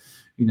lawyer,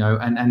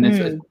 and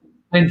there's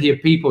plenty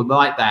of people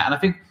like that. And I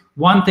think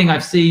one thing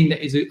I've seen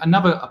that is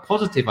a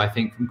positive, I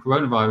think, from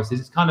coronavirus is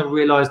it's kind of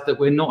realized that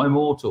we're not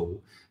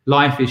immortal.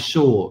 Life is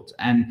short,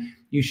 and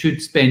you should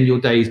spend your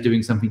days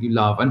doing something you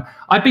love. And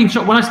I've been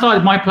shocked. When I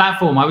started my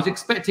platform, I was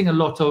expecting a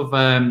lot of,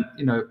 I'm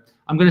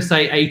going to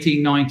say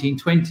 18, 19,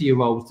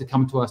 20-year-olds to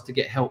come to us to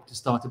get help to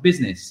start a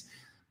business.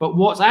 But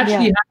what's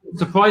actually happened,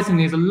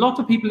 surprisingly, is a lot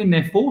of people in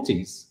their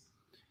 40s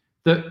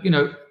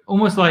that,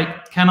 almost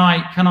like, can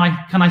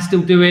I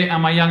still do it?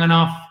 Am I young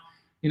enough?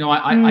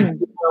 I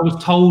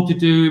was told to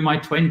do in my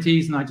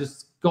 20s, and I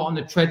just got on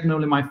the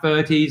treadmill in my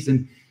 30s,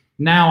 and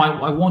now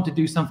I want to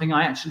do something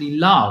I actually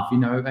love,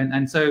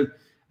 and so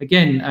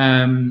again,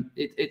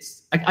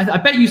 I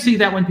bet you see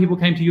that when people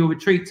came to your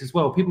retreats as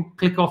well. People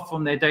click off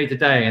from their day to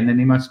day, and then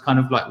they must kind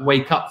of like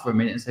wake up for a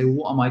minute and say,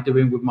 what am I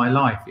doing with my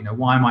life?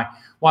 Why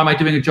am I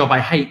doing a job I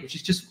hate? Which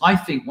is just, I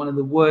think, one of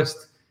the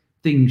worst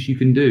things you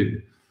can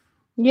do.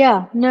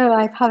 Yeah, no,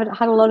 I haven't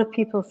had a lot of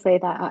people say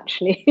that,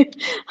 actually.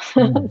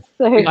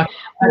 I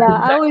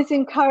always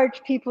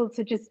encourage people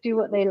to just do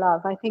what they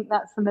love. I think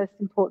that's the most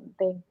important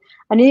thing.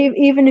 And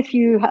even if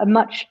you are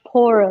much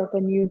poorer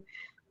than you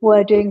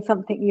were doing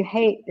something you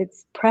hate,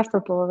 it's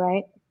preferable,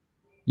 right?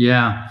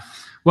 Yeah.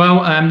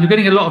 Well, you're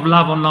getting a lot of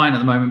love online at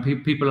the moment.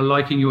 People are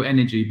liking your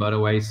energy, by the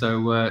way.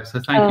 So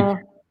thank you.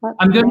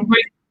 I'm going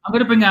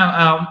to bring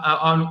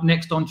our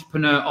next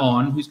entrepreneur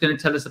on, who's going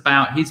to tell us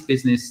about his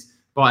business,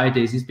 Bright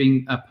Ideas. He's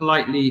been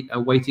politely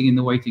waiting in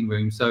the waiting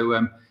room.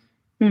 So,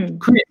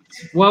 Chris,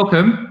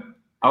 welcome.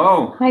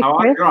 Hello. Hi,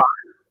 Chris.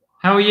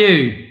 How are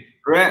you?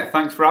 Great.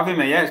 Thanks for having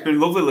me. Yeah, it's been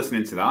lovely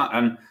listening to that,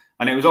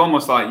 and it was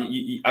almost like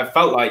I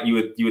felt like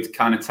you were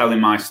kind of telling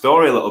my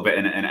story a little bit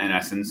in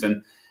essence,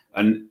 and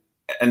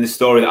the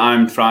story that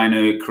I'm trying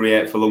to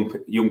create for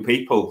young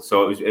people.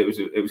 So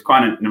it was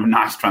quite a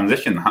nice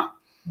transition, that.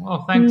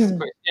 Well, thanks,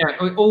 Chris.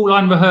 Yeah, all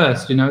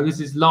unrehearsed. This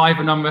is live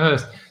and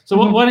unrehearsed. So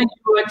why don't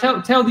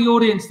you tell the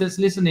audience that's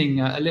listening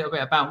a little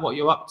bit about what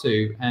you're up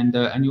to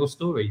and your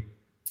story?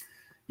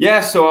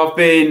 Yeah, so I've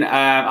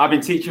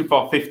been teaching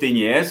for 15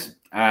 years.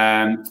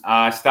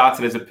 I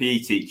started as a PE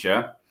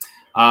teacher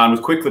and was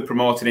quickly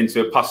promoted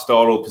into a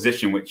pastoral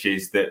position, which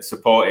is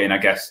supporting, I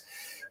guess,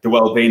 the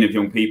well-being of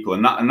young people,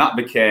 and that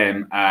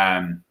became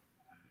a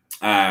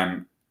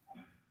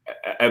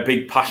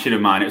big passion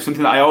of mine. It was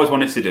something that I always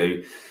wanted to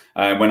do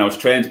when I was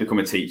trained to become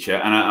a teacher,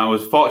 and I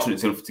was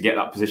fortunate enough to get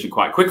that position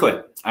quite quickly.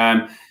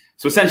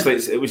 So essentially,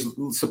 it was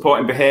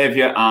supporting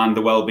behaviour and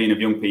the well-being of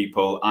young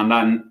people. And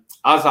then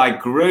as I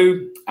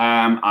grew,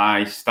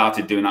 I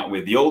started doing that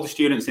with the older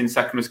students in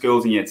secondary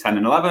schools in year 10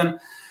 and 11.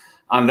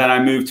 And then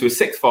I moved to a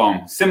sixth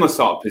form, similar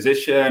sort of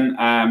position,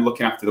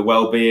 looking after the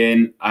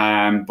well-being,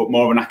 but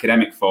more of an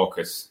academic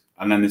focus.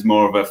 And then there's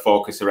more of a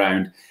focus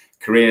around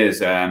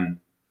careers and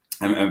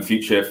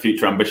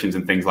future ambitions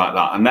and things like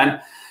that. And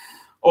then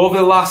over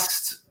the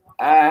last,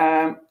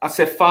 I'd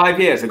say 5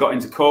 years, I got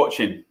into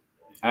coaching.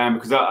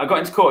 Because I got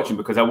into coaching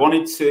because I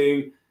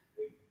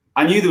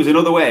knew there was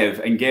another way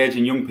of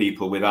engaging young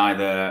people with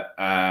either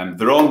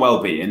their own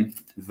well-being,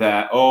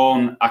 their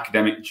own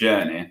academic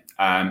journey,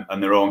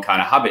 and their own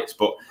kind of habits.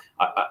 But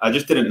I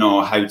just didn't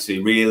know how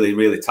to really,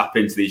 really tap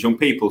into these young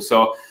people.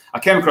 So I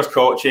came across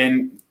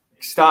coaching,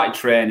 started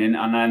training,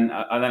 and then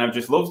I've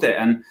just loved it.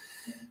 And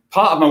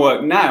part of my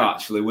work now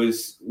actually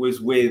was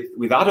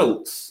with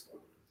adults.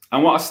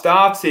 And what I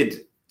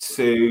started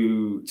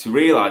to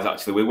realize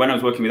actually when I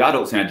was working with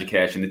adults in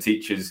education, the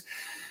teachers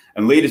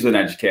and leaders in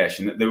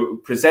education, that they were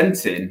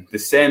presenting the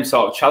same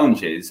sort of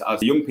challenges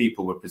as the young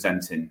people were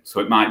presenting. So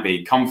it might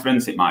be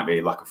confidence, it might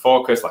be lack of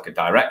focus, lack of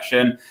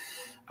direction,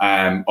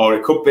 or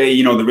it could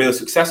be, they're really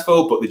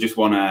successful, but they just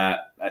want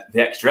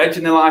the extra edge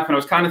in their life. And I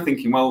was kind of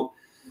thinking, well,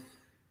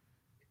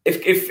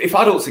 if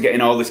adults are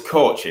getting all this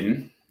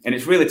coaching and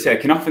it's really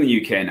taken off in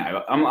the UK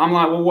now, I'm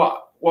like,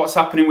 well, what's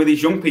happening with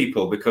these young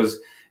people? Because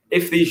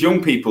if these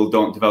young people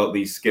don't develop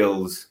these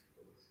skills,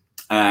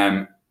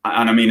 and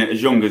I mean as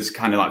young as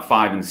kind of like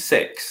 5 and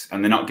 6,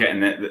 and they're not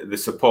getting the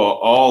support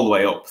all the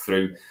way up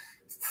through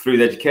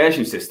the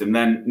education system,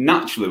 then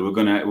naturally we're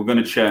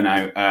gonna churn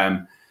out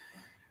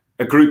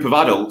a group of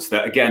adults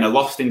that again are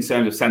lost in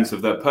terms of sense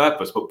of their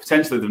purpose, but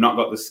potentially they've not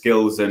got the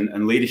skills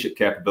and leadership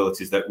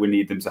capabilities that we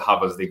need them to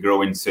have as they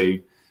grow into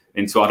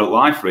adult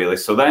life, really.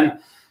 So then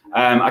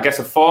I guess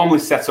I formally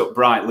set up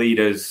Bright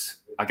Leaders,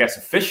 I guess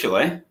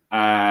officially,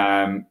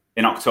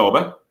 in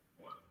October,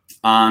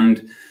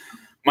 and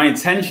my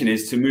intention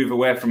is to move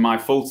away from my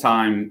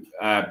full-time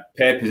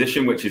paid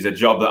position, which is a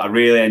job that I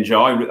really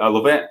enjoy. I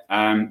love it,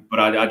 but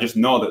I just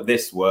know that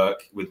this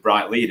work with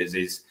Bright Leaders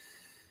is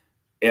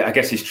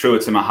truer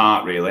to my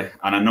heart, really,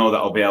 and I know that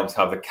I'll be able to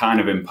have the kind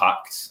of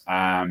impact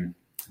that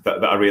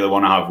I really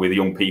want to have with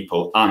young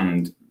people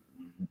and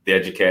the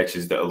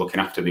educators that are looking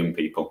after the young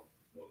people.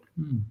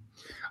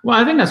 Well,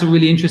 I think that's a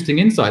really interesting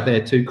insight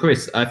there too,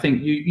 Chris. I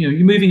think you're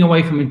moving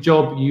away from a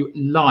job you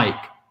like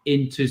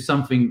into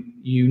something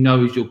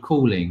is your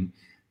calling.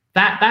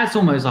 That's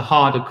almost a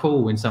harder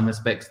call in some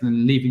respects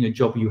than leaving a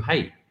job you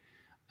hate.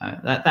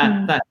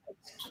 That's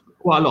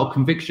quite a lot of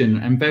conviction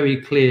and very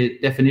clear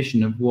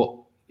definition of what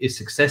is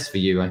success for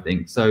you, I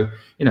think. So,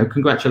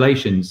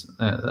 congratulations,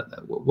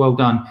 well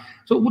done.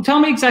 So tell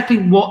me exactly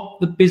what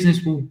the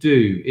business will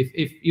do.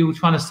 If you were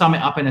trying to sum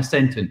it up in a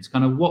sentence,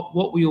 kind of what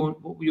will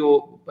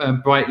your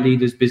Bright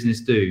Leaders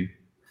business do?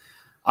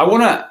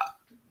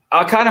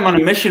 I'm kind of on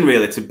a mission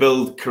really to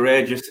build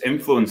courageous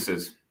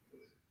influencers.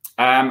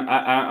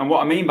 And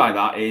what I mean by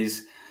that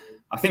is,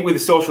 I think with the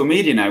social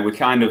media now, we're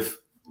kind of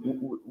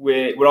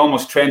we're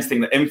almost trained to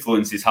think that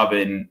influence is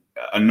having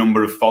a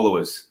number of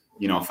followers,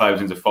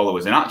 thousands of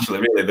followers. And actually,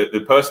 really,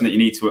 the person that you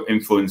need to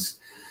influence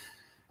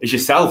is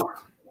yourself.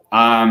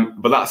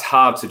 But that's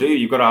hard to do.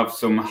 You've got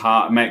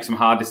to make some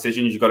hard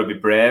decisions. You've got to be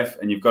brave,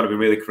 and you've got to be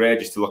really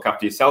courageous to look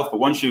after yourself. But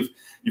once you've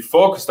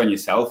focused on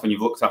yourself and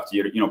you've looked after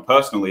your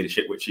personal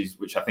leadership,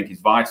 which I think is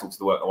vital to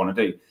the work I want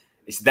to do,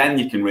 it's then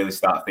you can really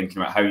start thinking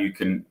about how you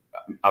can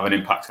have an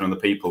impact on other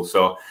people.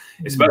 So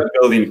it's about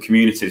building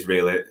communities,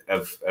 really,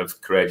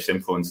 of courageous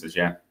influencers.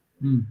 Yeah.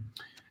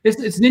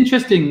 It's an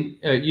interesting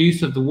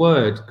use of the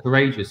word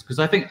courageous, because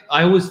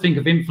I always think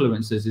of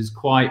influencers as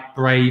quite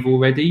brave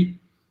already.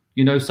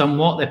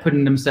 Somewhat they're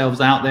putting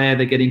themselves out there,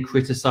 they're getting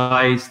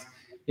criticized.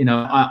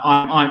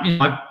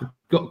 I've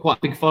got quite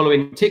a big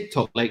following on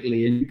TikTok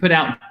lately, and you put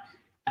out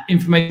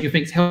information you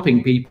think's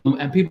helping people,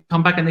 and people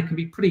come back and they can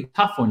be pretty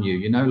tough on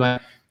you.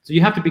 So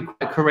you have to be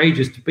quite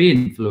courageous to be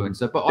an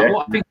influencer. But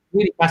what I think is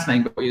really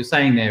fascinating about what you're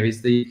saying there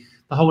is the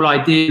whole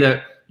idea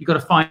that you've got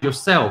to find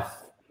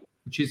yourself,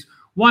 which is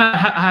why I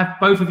have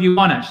both of you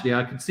on. Actually,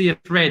 I could see a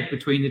thread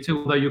between the two,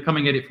 although you're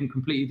coming at it from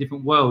completely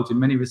different worlds in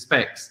many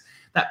respects.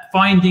 That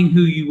finding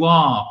who you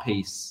are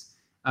piece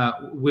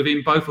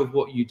within both of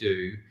what you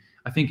do,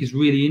 I think, is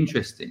really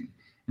interesting.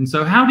 And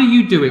so how do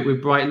you do it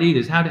with Bright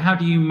Leaders? How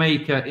do you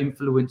make an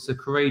influencer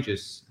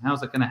courageous?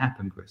 How's that going to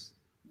happen, Chris?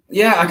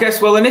 Yeah, I guess,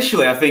 well,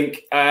 initially, I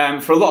think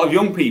for a lot of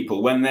young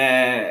people, when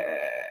they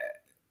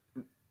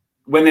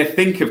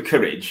think of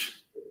courage,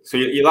 so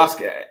you'll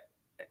ask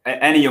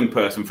any young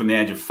person from the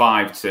age of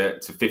 5 to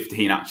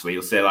 15, actually,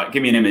 you'll say,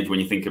 give me an image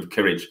when you think of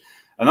courage.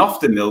 And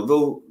often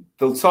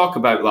they'll talk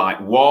about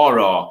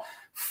war or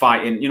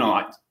fighting,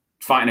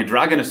 fighting a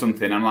dragon or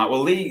something. I'm like,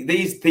 well,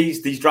 these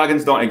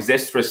dragons don't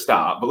exist for a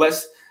start, but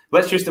let's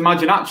just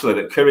imagine actually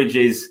that courage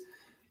is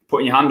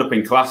putting your hand up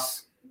in class.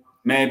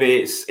 Maybe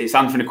it's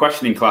answering a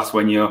question in class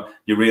when you're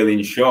really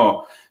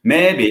unsure.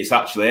 Maybe it's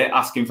actually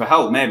asking for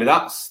help. Maybe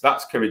that's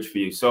courage for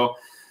you. So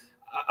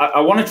I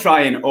want to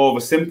try and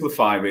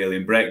oversimplify really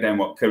and break down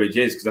what courage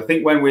is, because I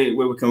think when we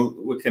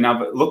can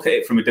have a look at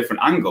it from a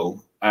different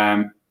angle,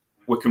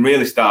 we can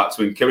really start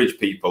to encourage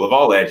people of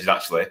all ages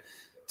actually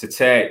to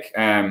take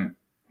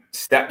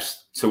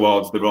steps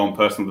towards their own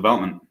personal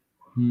development.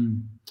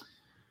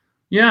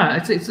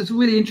 Yeah, it's a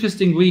really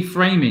interesting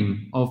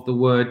reframing of the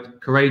word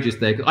courageous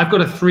there. I've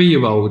got a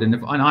 3-year-old, and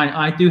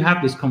I do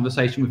have this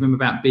conversation with him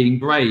about being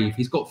brave.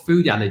 He's got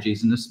food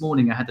allergies, and this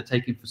morning I had to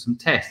take him for some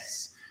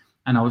tests,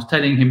 and I was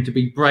telling him to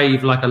be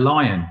brave like a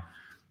lion.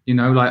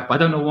 I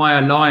don't know why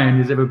a lion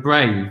is ever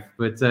brave,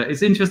 but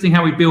it's interesting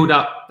how we build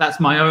up. That's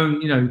my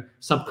own,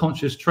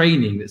 subconscious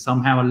training that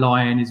somehow a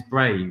lion is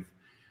brave.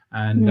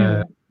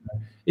 And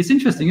it's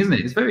interesting, isn't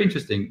it? It's very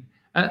interesting.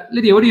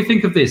 Lydia, what do you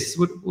think of this?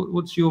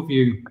 What's your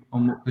view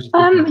on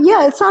what?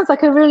 Yeah, it sounds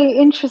like a really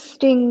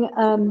interesting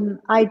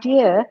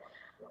idea,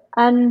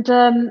 and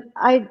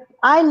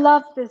I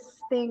love this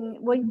thing.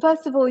 Well,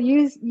 first of all,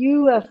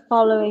 you are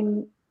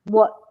following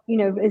what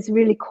is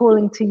really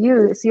calling to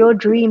you. It's your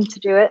dream to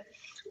do it.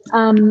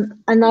 And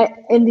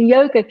in the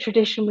yoga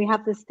tradition, we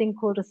have this thing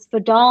called a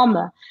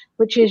svadharma,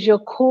 which is your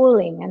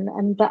calling,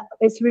 and that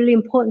it's really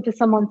important for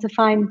someone to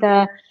find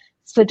their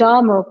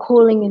svadharma or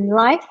calling in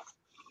life.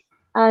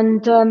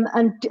 And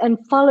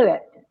follow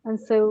it. And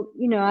so,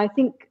 I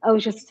think I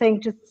was just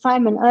saying to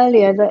Simon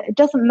earlier that it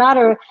doesn't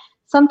matter.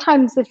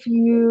 Sometimes if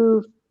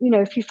you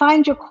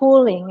find your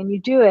calling and you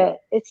do it,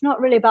 it's not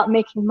really about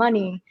making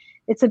money.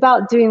 It's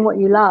about doing what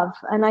you love.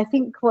 And I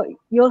think what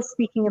you're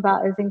speaking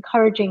about is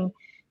encouraging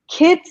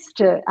kids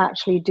to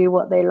actually do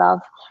what they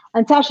love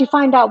and to actually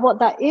find out what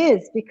that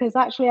is, because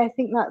actually I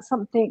think that's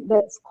something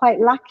that's quite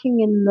lacking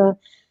in the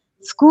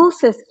school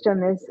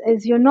system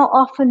is you're not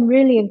often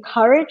really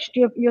encouraged.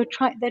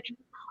 They're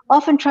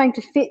often trying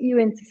to fit you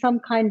into some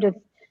kind of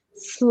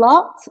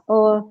slot,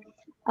 or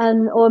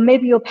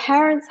maybe your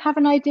parents have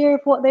an idea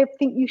of what they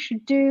think you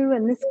should do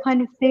and this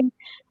kind of thing.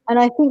 And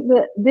I think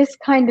that this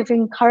kind of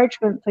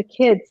encouragement for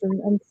kids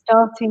and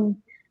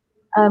starting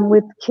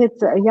with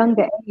kids at a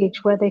younger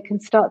age, where they can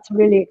start to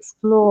really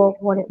explore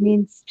what it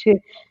means to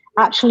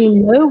actually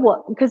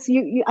know because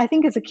I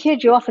think as a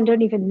kid you often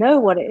don't even know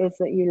what it is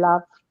that you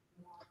love.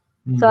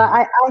 So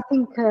I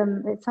think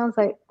it sounds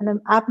like an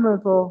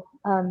admirable,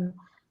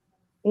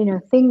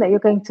 thing that you're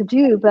going to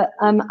do. But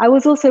I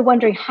was also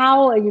wondering,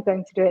 how are you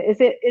going to do it?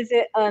 Is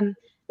it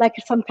like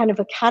some kind of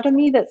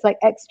academy that's like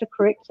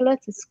extracurricular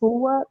to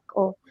schoolwork,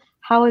 or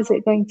how is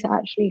it going to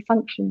actually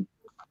function?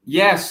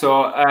 Yeah,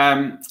 so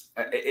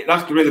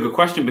that's a really good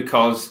question,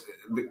 because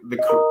the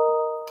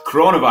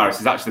coronavirus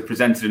has actually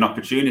presented an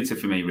opportunity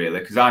for me, really,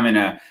 because I'm in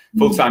a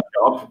full-time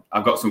job.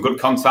 I've got some good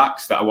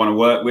contacts that I want to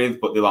work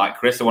with, but they're like,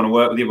 Chris, I want to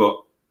work with you, but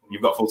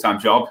you've got a full-time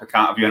job. I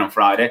can't have you in on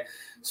Friday.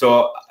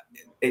 So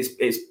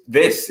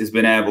this has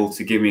been able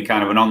to give me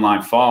kind of an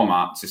online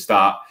format to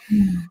start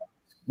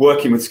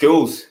working with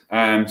schools. So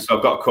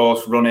I've got a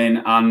course running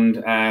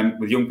and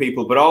with young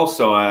people, but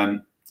also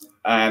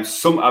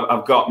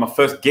I've got my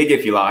first gig,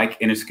 if you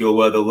like, in a school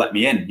where they'll let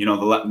me in.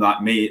 They'll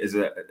let me as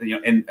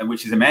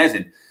which is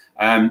amazing.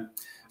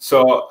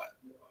 So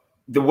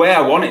the way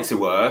I want it to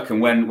work, and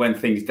when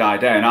things die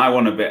down, I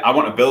want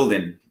a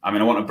building. I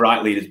mean, I want a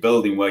Bright Leaders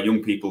building where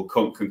young people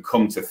can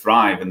come to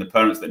thrive, and the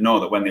parents that know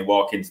that when they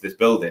walk into this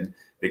building,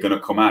 they're going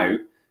to come out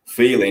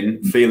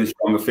feeling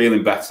stronger,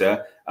 feeling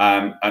better,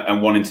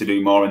 and wanting to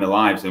do more in their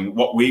lives. And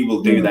what we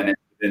will do then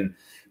in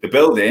the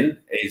building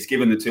is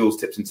given the tools,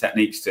 tips, and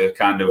techniques to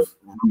kind of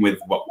run with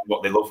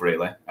what they love,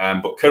 really.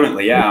 But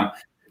currently, I'm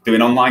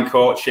doing online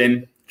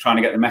coaching, trying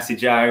to get the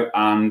message out,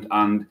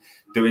 and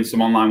doing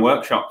some online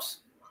workshops.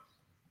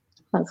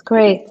 That's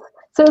great.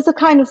 So it's a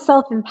kind of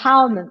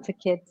self-empowerment for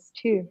kids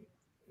too.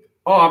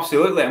 Oh,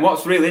 absolutely. And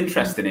what's really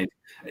interesting is,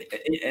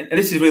 and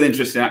this is really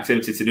interesting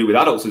activity to do with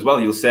adults as well.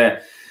 You'll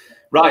say,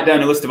 write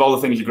down a list of all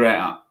the things you're great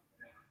at.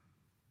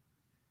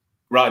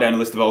 Write down a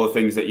list of all the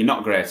things that you're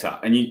not great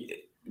at. And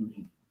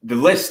the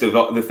list of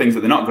the things that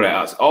they're not great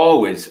at is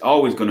always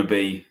going to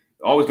be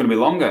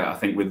longer, I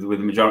think, with the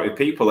majority of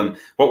people. And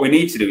what we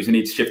need to do is we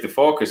need to shift the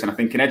focus. And I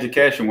think in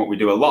education, what we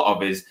do a lot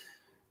of is,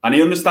 and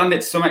you understand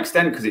it to some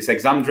extent because it's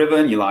exam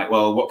driven. You're like,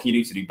 well, what can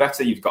you do to do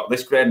better? You've got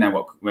this grade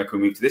now. Where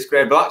can we move to this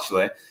grade? But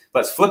actually,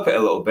 let's flip it a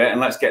little bit and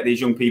let's get these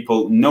young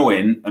people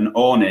knowing and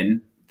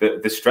owning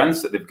the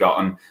strengths that they've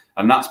got.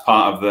 And that's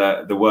part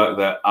of the work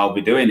that I'll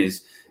be doing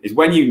is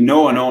when you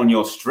know and own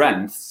your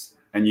strengths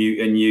and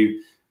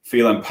you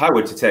feel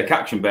empowered to take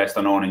action based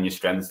on owning your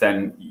strengths,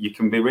 then you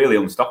can be really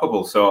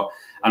unstoppable. So,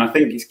 and I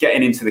think it's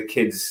getting into the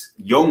kids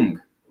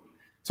young.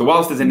 So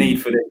whilst there's a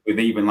need for this with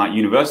even like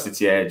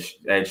university age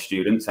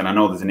students, and I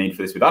know there's a need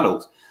for this with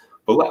adults,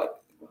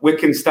 but we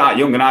can start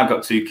young. And I've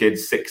got two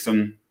kids, 6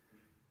 and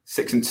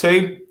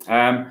 2.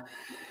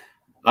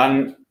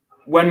 And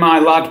when my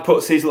lad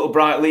puts his little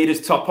Bright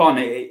Leaders top on,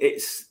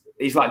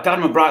 he's like, Dad,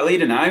 I'm a Bright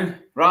Leader now,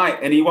 right?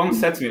 And he once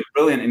said to me, it was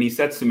brilliant. And he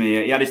said to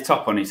me, he had his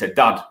top on. He said,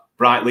 Dad,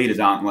 Bright Leaders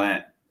aren't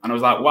late. And I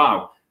was like,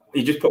 wow.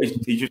 He just put his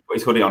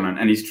hoodie on,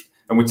 and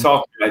we're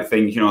talking about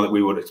things, that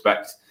we would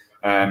expect.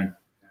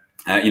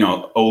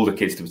 Older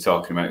kids to be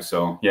talking about.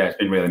 So yeah, it's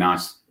been really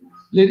nice.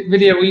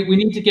 Vidya, we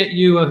need to get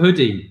you a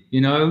hoodie.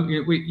 We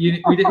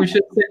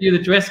should set you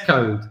the dress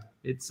code.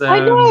 It's I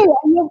know,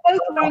 and you're both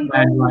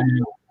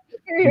wearing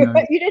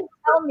but you didn't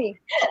tell me.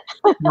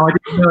 No, I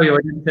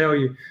didn't tell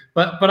you.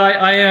 But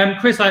I am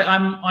Chris.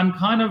 I'm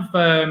kind of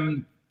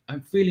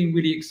I'm feeling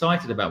really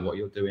excited about what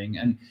you're doing,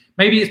 and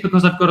maybe it's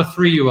because I've got a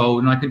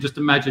 3-year-old and I can just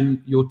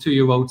imagine your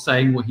 2-year-old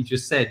saying what he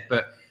just said.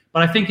 But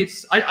I think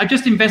I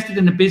just invested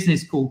in a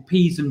business called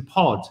Peas and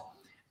Pod.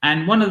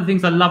 And one of the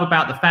things I love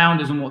about the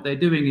founders and what they're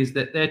doing is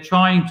that they're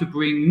trying to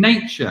bring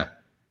nature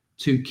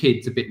to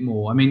kids a bit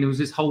more. I mean, there was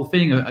this whole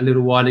thing a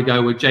little while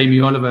ago where Jamie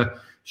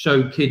Oliver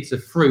showed kids a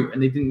fruit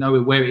and they didn't know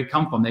where it had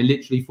come from. They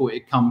literally thought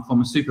it had come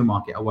from a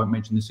supermarket. I won't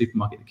mention the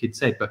supermarket the kid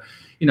said, but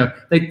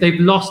they've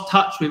lost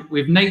touch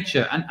with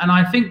nature. And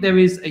I think there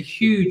is a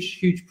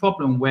huge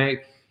problem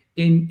where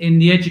in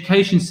the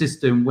education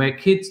system where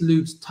kids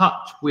lose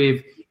touch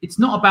with, it's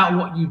not about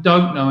what you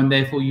don't know and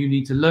therefore you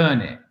need to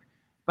learn it,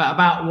 but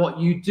about what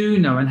you do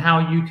know and how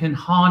you can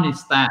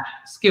harness that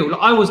skill.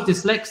 I was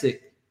dyslexic,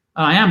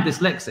 and I am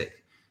dyslexic.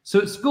 So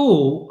at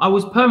school, I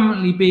was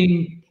permanently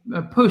being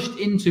pushed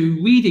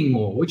into reading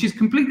more, which is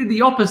completely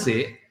the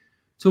opposite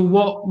to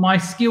what my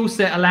skill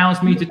set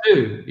allows me to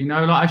do.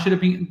 I should have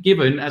been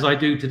given, as I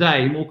do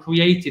today, more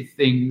creative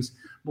things,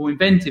 more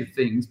inventive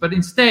things. But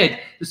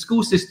instead, the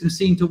school system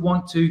seemed to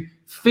want to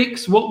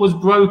fix what was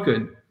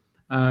broken.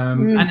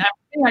 And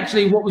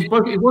actually what was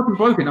broken, it wasn't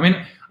broken. I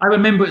mean, I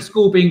remember at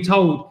school being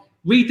told,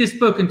 read this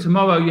book and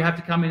tomorrow you have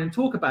to come in and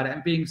talk about it,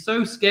 and being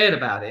so scared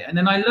about it. And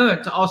then I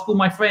learned to ask all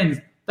my friends,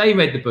 they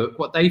read the book,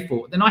 what they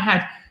thought. Then I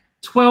had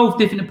 12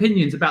 different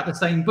opinions about the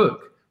same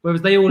book,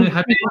 whereas they all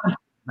had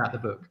about the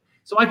book.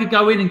 So I could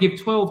go in and give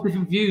 12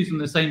 different views on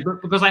the same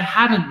book because I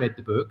hadn't read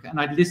the book and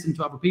I'd listened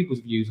to other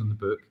people's views on the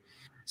book.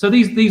 So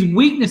these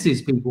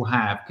weaknesses people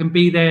have can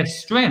be their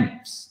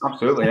strengths.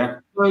 Absolutely, yeah.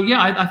 Well,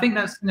 yeah, I think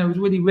that's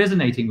really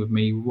resonating with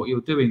me with what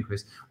you're doing,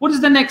 Chris. What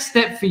is the next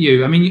step for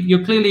you? I mean,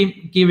 you're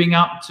clearly gearing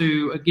up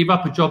to give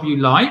up a job you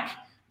like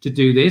to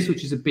do this,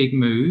 which is a big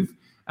move.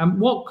 And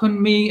what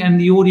can me and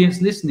the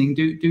audience listening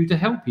do to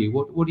help you?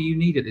 What do you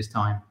need at this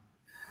time?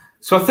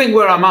 So I think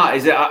where I'm at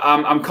is that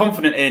I'm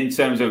confident in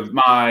terms of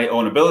my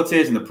own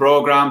abilities and the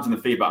programs and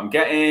the feedback I'm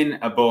getting,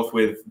 both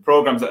with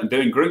programs that I'm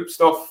doing group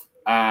stuff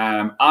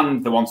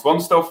and the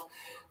one-to-one stuff.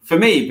 For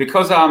me,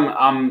 because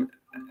I'm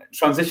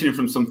transitioning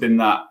from something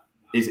that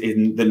is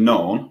in the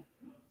known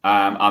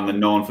and the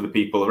known for the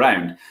people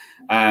around,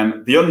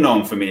 the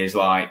unknown for me is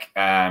like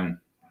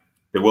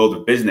the world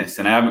of business,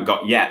 and I haven't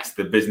got yet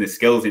the business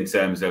skills in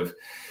terms of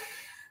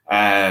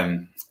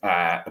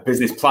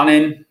business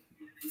planning,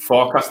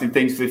 forecasting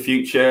things for the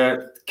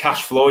future.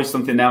 Cash flow is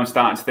something now I'm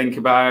starting to think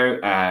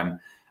about,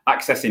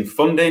 accessing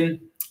funding,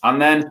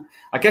 and then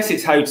I guess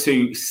it's how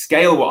to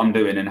scale what I'm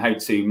doing and how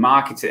to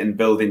market it and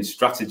building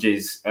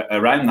strategies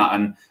around that.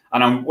 And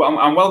I'm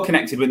well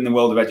connected within the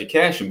world of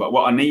education, but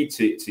what I need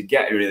to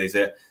get really is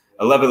a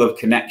level of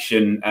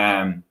connection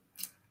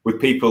with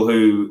people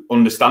who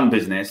understand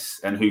business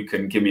and who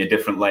can give me a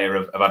different layer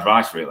of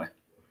advice, really.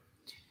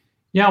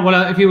 Yeah,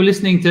 well, if you were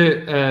listening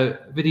to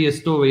Vidya's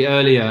story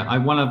earlier,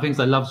 one of the things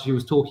I loved she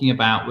was talking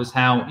about was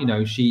how,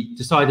 she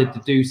decided to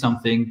do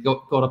something,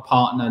 got a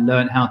partner,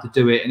 learned how to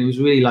do it. And it was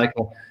really like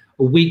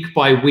a week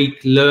by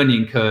week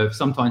learning curve,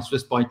 sometimes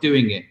just by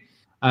doing it.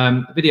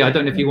 Vidya, I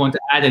don't know if you want to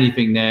add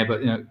anything there, but,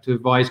 to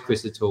advise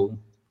Chris at all.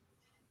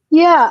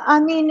 Yeah,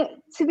 I mean,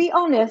 to be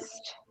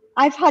honest,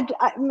 I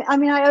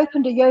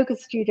opened a yoga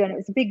studio, and it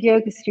was a big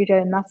yoga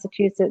studio in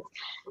Massachusetts.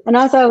 And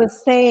as I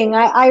was saying,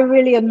 I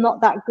really am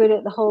not that good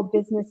at the whole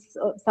business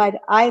side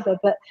either.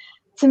 But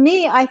to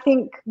me, I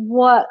think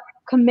what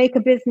can make a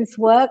business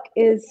work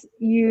is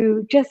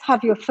you just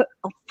have your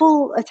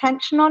full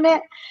attention on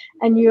it,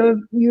 and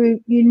you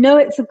know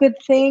it's a good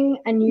thing,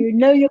 and you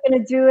know you're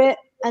going to do it.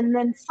 And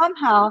then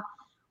somehow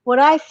what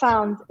I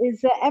found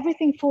is that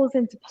everything falls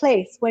into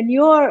place when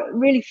you're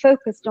really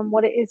focused on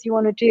what it is you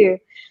want to do.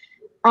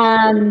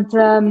 And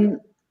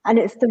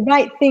it's the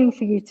right thing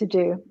for you to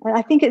do. And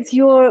I think it's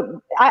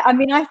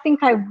I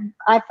think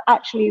I've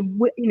actually,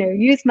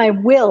 used my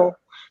will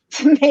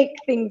to make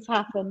things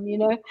happen,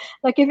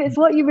 like if it's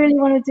what you really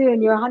want to do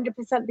and you're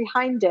 100%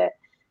 behind it,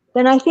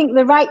 then I think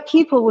the right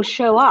people will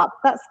show up.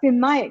 That's been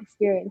my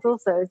experience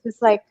also. It's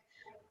just like,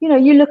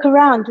 you look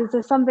around, is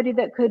there somebody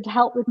that could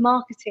help with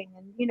marketing?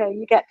 And,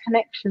 you get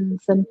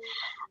connections. And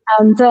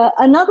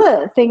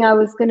another thing I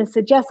was going to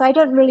suggest, I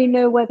don't really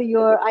know whether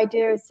your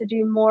idea is to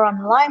do more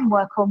online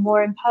work or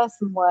more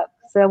in-person work.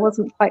 So I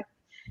wasn't quite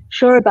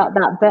sure about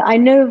that. But I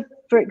know,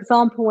 for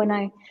example, when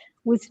I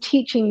was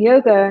teaching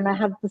yoga and I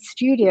had the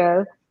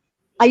studio,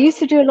 I used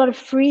to do a lot of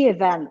free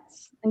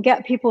events and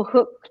get people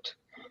hooked.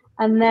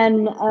 And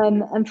then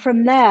and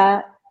from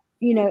there,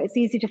 it's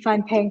easy to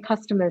find paying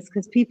customers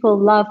because people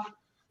love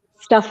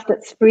stuff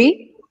that's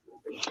free.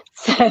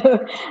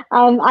 So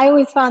I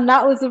always found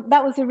that was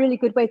a really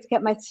good way to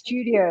get my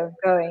studio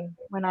going.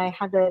 When I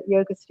had a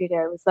yoga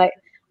studio, it was like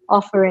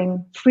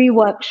offering free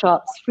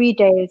workshops, free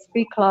days,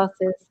 free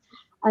classes,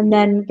 and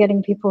then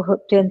getting people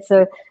hooked in.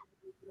 So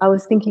I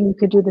was thinking you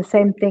could do the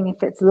same thing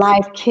if it's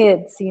live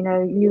kids.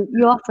 You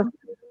offer,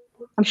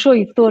 I'm sure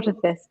you've thought of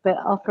this, but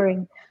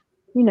offering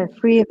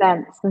free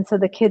events, and so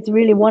the kids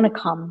really want to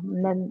come,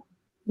 and then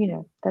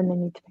then they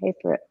need to pay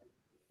for it.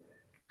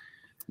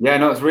 Yeah,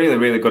 no, it's really,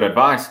 really good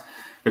advice.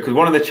 Because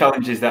one of the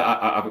challenges that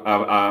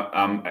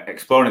I'm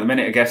exploring at the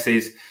minute, I guess,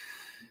 is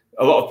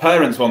a lot of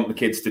parents want the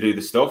kids to do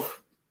the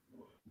stuff,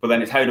 but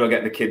then it's how do I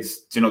get the kids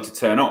to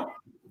turn up?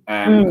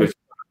 Because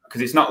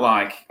it's not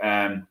like,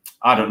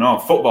 I don't know,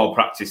 football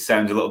practice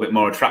sounds a little bit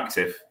more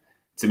attractive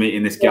to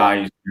meeting this guy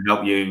who's going to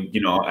help you,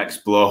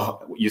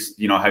 explore,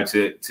 how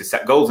to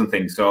set goals and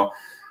things. So,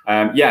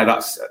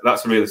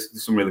 that's really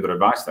some really good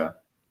advice there.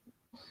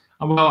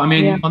 Well, I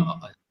mean,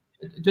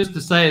 just to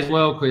say as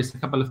well, Chris, a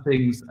couple of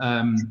things.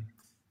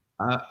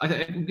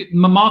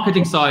 My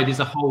marketing side is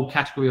a whole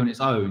category on its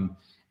own,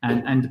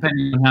 and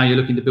depending on how you're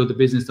looking to build a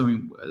business,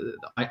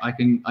 I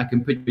can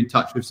put you in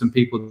touch with some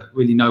people that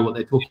really know what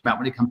they're talking about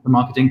when it comes to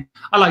marketing.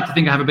 I like to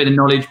think I have a bit of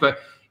knowledge, but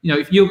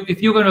if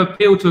you're going to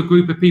appeal to a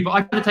group of people,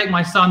 I had to take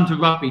my son to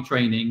rugby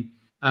training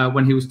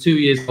when he was 2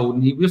 years old,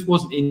 and he just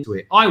wasn't into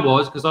it. I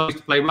was, because I used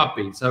to play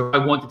rugby, so I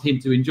wanted him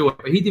to enjoy it,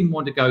 but he didn't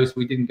want to go, so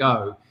he didn't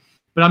go.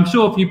 But I'm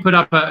sure if you put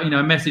up a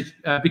message,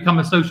 become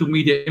a social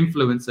media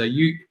influencer,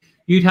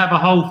 you'd have a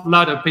whole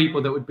flood of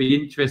people that would be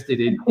interested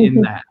in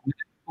that. And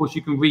of course,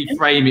 you can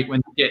reframe it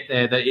when you get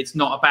there that it's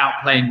not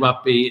about playing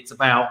rugby, it's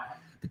about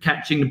the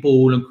catching the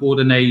ball and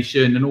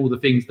coordination and all the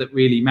things that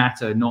really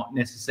matter, not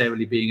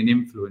necessarily being an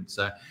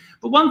influencer.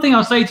 But one thing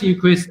I'll say to you,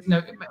 Chris,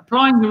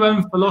 applying your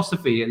own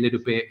philosophy a little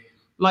bit,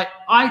 like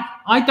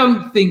I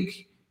don't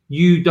think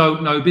you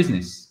don't know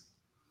business.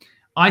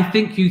 I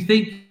think you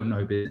don't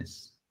know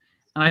business.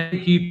 And I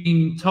think you've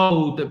been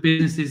told that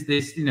business is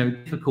this,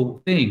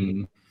 difficult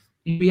thing.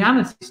 In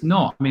reality, it's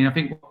not. I mean, I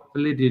think what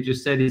Lydia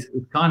just said is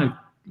kind of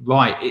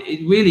right.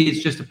 It really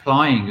is just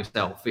applying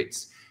yourself.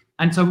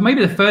 And so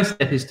maybe the first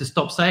step is to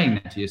stop saying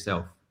that to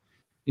yourself.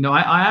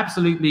 I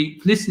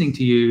absolutely, listening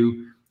to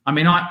you, I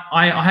mean,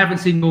 I haven't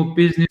seen your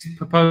business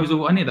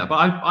proposal or any of that, but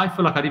I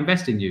feel like I'd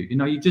invest in you.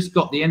 You just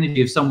got the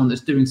energy of someone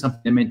that's doing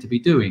something they're meant to be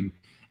doing.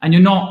 And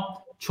you're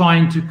not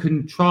trying to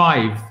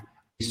contrive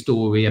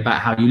story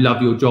about how you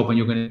love your job and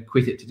you're going to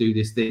quit it to do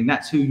this thing.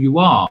 That's who you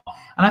are.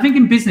 And I think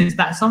in business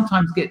that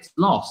sometimes gets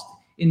lost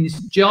in this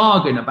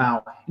jargon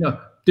about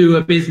do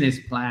a business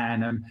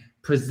plan and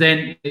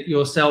present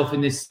yourself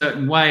in this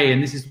certain way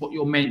and this is what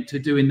you're meant to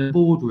do in the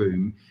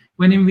boardroom,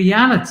 when in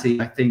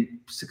reality I think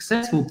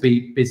successful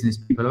business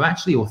people are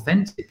actually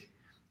authentic.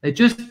 They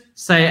just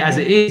say it as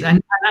it is.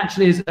 And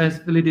actually, as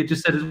Lydia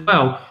just said as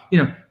well,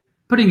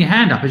 putting your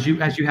hand up as you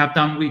have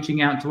done,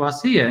 reaching out to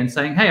us here and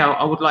saying, hey,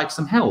 I would like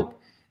some help.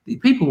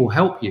 People will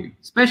help you,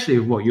 especially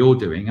with what you're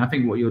doing. I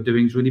think what you're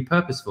doing is really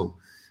purposeful,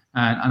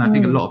 and I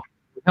think a lot of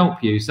people will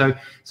help you. So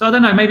I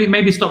don't know.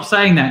 Maybe stop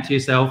saying that to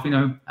yourself,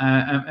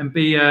 and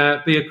be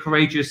a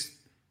courageous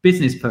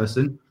business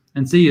person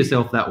and see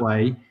yourself that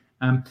way.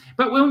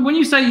 But when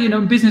you say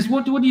business,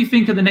 what do you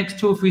think are the next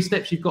 2 or 3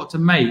 steps you've got to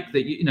make?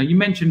 That you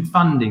mentioned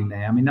funding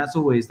there. I mean that's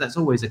always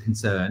a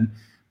concern.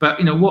 But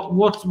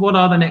what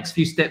are the next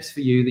few steps for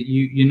you that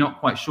you're not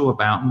quite sure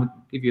about, and would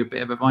give you a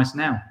bit of advice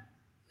now?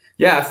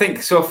 Yeah, I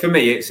think so. For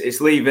me,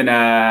 it's leaving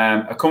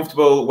a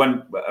comfortable,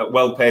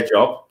 well-paid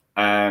job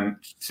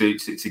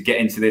to get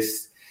into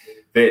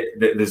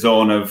the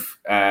zone of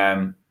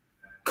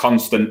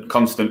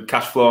constant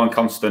cash flow and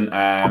constant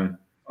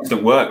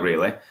work,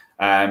 really.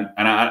 And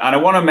I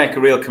want to make a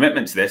real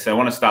commitment to this. I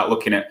want to start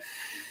looking at,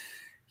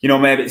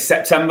 maybe it's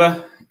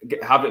September,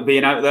 have it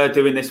being out there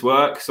doing this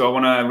work. So I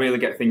want to really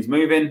get things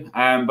moving.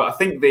 But I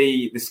think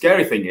the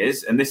scary thing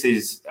is, and this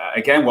is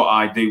again what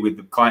I do with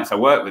the clients I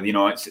work with,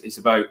 it's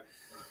about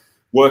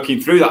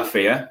working through that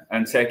fear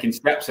and taking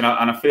steps. And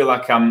I feel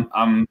like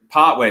I'm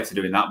part way to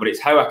doing that, but it's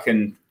how I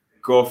can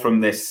go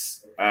from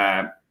this,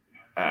 I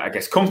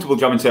guess, comfortable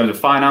job in terms of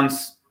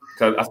finance,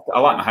 because I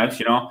like my house,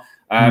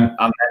 and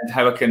then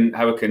how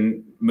I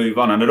can move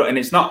on. And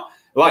it's not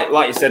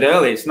like you said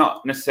earlier, it's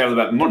not necessarily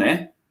about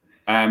money,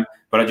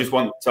 but I just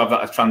want to have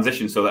that as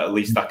transition so that at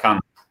least I can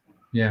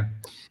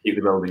keep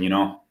the building,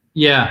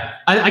 Yeah,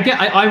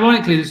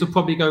 ironically, this will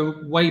probably go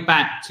way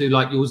back to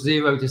like your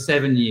 0 to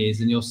 7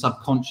 years in your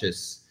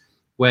subconscious,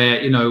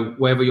 where,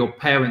 wherever your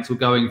parents were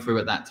going through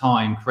at that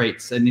time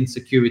creates an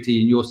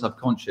insecurity in your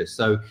subconscious.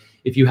 So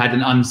if you had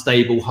an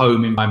unstable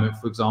home environment,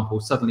 for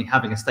example, suddenly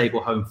having a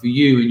stable home for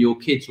you and your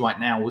kids right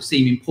now will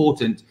seem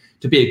important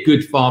to be a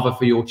good father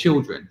for your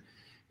children.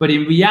 But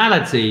in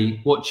reality,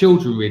 what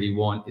children really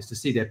want is to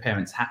see their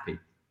parents happy.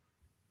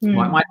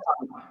 Right? My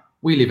son,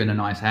 we live in a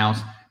nice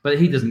house, but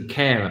he doesn't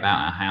care about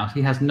our house.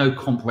 He has no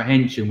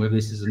comprehension whether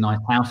this is a nice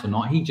house or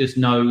not. He just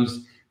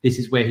knows this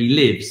is where he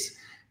lives.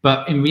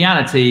 But in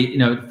reality,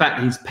 the fact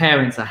that his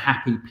parents are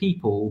happy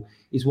people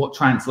is what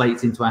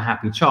translates into a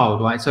happy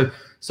child, right?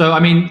 So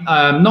I mean,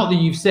 not that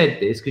you've said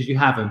this because you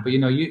haven't, but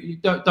you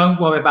don't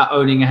worry about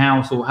owning a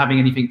house or having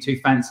anything too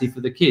fancy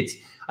for the kids.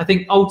 I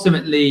think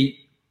ultimately,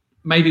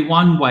 maybe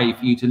one way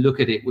for you to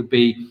look at it would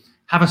be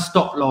have a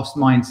stop-loss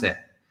mindset.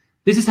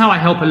 This is how I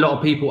help a lot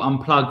of people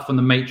unplug from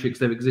the matrix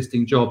of their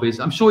existing job. Is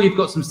I'm sure you've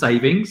got some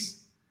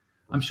savings.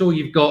 I'm sure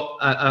you've got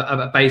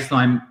a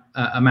baseline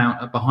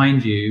amount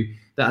behind you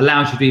that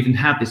allows you to even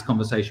have this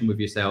conversation with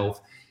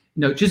yourself.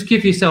 Just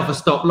give yourself a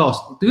stop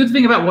loss. The good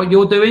thing about what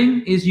you're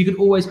doing is you can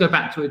always go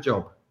back to a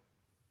job,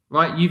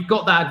 right? You've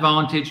got that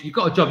advantage. You've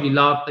got a job you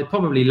love. They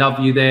probably love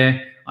you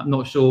there. I'm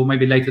not sure.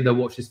 Maybe later they'll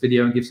watch this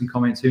video and give some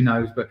comments. Who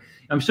knows? But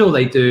I'm sure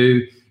they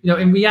do.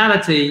 In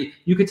reality,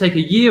 you could take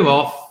a year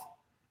off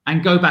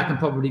and go back and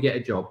probably get a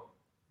job,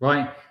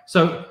 right?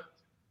 So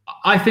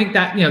I think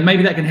that,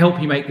 maybe that can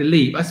help you make the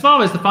leap. As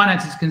far as the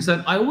finances is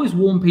concerned, I always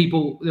warn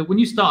people that when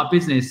you start a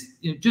business,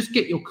 just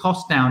get your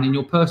costs down in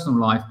your personal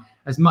life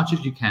as much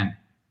as you can,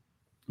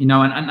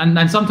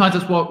 and sometimes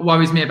that's what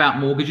worries me about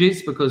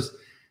mortgages, because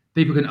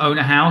people can own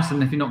a house,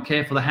 and if you're not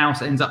careful, the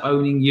house ends up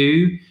owning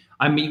you.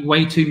 I meet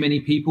way too many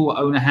people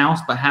who own a house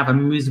but have a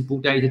miserable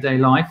day-to-day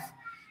life.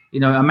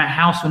 A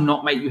house will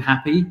not make you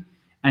happy.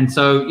 And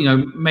so,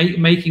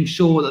 making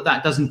sure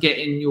that doesn't get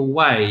in your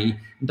way,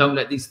 and don't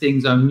let these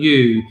things own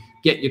you,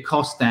 get your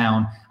costs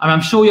down.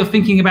 I'm sure you're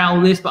thinking about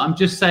all this, but I'm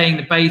just saying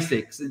the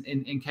basics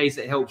in case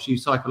it helps you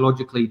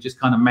psychologically, just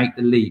kind of make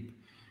the leap.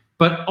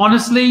 But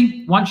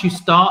honestly, once you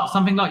start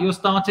something like you're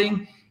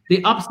starting,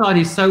 the upside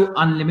is so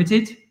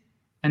unlimited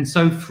and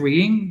so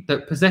freeing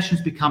that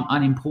possessions become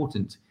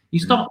unimportant. You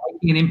start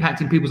making an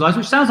impact in people's lives,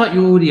 which sounds like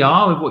you already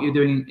are with what you're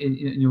doing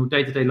in your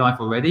day-to-day life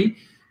already.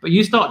 But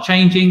you start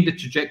changing the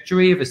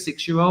trajectory of a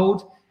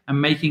 6-year-old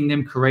and making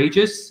them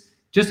courageous.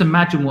 Just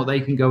imagine what they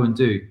can go and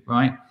do,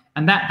 right?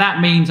 And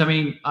that means,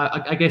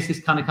 I guess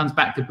this kind of comes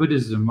back to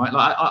Buddhism, right?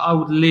 Like I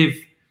would live,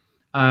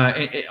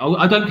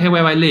 I don't care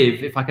where I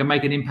live if I can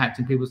make an impact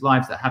in people's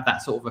lives that have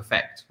that sort of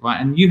effect, right?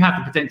 And you have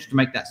the potential to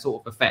make that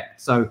sort of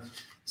effect. So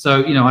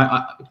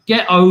I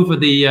get over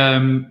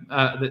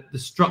the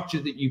structure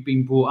that you've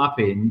been brought up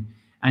in,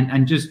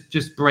 and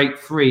just break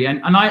free.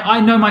 And I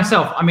know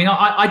myself.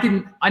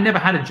 I never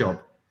had a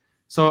job,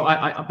 so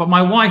but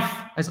my wife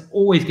is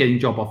always getting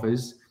job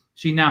offers.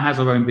 She now has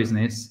her own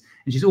business,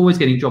 and she's always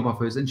getting job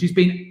offers. And she's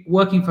been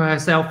working for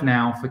herself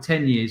now for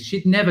 10 years.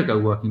 She'd never go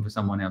working for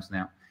someone else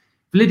now.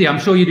 Lydia, I'm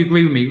sure you'd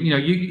agree with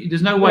me.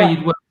 There's no way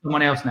you'd work for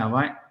someone else now,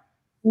 right?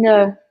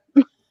 No.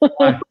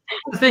 The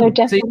thing, No,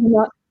 definitely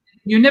not.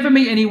 You never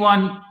meet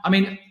anyone.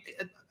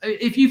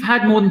 If you've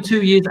had more than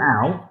 2 years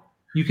out,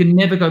 you can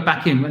never go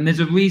back in, and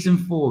there's a reason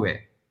for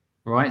it,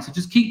 right? So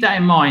just keep that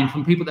in mind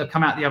from people that have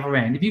come out the other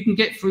end. If you can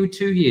get through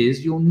 2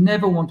 years, you'll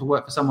never want to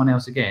work for someone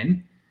else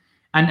again.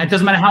 And it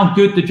doesn't matter how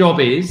good the job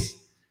is,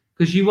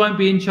 because you won't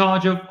be in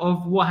charge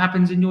of what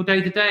happens in your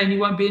day-to-day, and you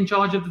won't be in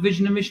charge of the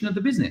vision and mission of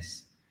the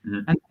business.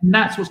 Mm-hmm. And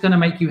that's what's going to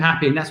make you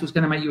happy, and that's what's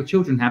going to make your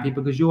children happy,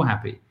 because you're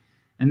happy.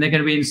 And they're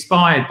going to be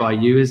inspired by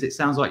you, as it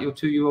sounds like your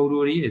 2-year-old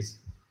already is.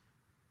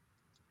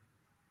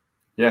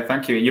 Yeah,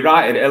 thank you. You're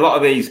right. A lot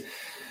of these,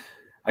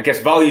 I guess,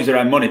 values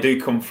around money do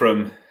come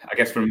from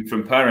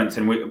parents.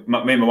 And me and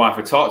my wife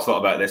have talked a lot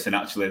about this, and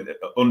actually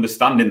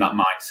understanding that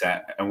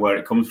mindset and where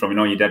it comes from.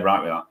 You're dead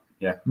right with that.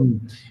 Yeah.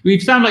 You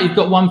sound like you've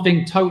got one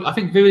thing I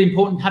think very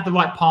important: have the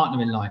right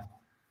partner in life.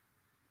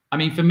 I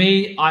mean, for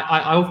me,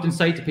 I often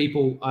say to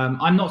people,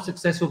 I'm not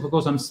successful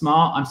because I'm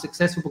smart. I'm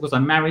successful because I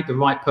married the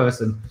right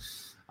person.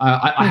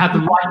 I have the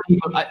right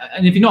people.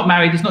 And if you're not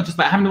married, it's not just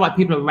about having the right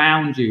people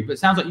around you, but it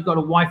sounds like you've got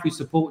a wife who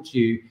supports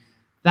you.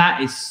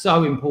 That is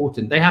so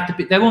important. They have to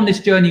be, they're on this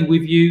journey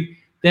with you.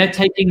 They're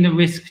taking the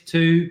risk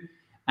too.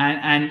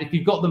 And if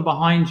you've got them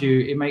behind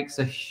you, it makes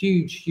a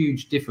huge,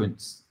 huge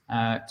difference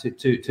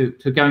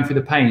to going through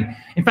the pain.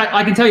 In fact,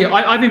 I can tell you,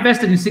 I've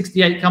invested in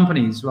 68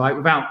 companies, right,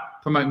 without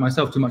promoting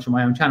myself too much on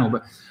my own channel.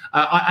 But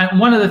and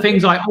one of the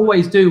things I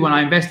always do when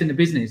I invest in a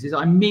business is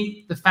I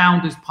meet the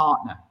founder's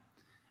partner.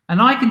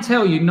 And I can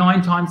tell you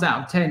 9 times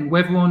out of 10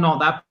 whether or not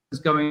that person is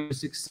going to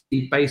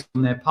succeed based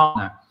on their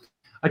partner.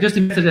 I just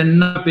invested in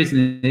another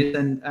business,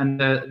 and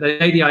the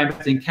lady I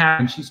invested in,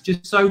 Karen, she's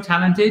just so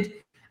talented.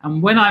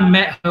 And when I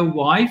met her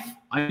wife,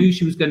 I knew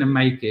she was going to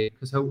make it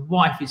because her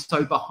wife is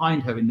so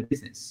behind her in the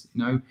business,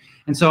 you know.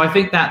 And so I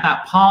think that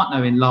that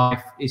partner in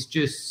life is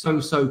just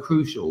so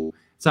crucial.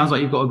 Sounds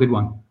like you've got a good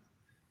one.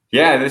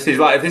 Yeah, this is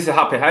a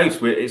happy house.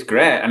 It's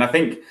great, and I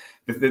think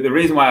the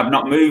reason why I've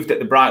not moved at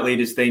the Bright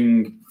Leaders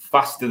thing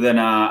faster than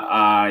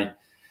I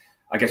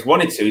guess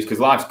wanted to is because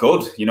life's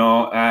good. You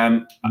know,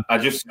 I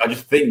just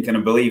think and I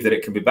believe that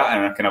it can be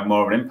better, and I can have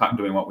more of an impact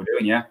doing what we're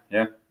doing.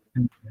 Yeah.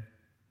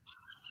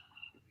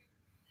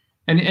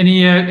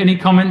 Any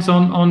comments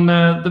on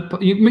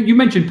you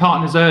mentioned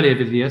partners earlier,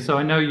 Vidya, so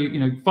I know you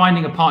know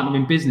finding a partner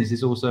in business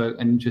is also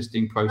an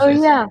interesting process.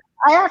 Oh yeah,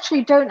 I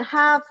actually don't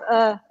have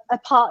a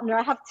partner.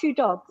 I have 2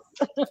 dogs.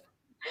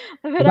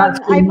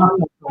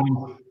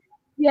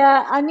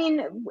 Yeah, I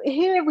mean,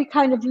 here we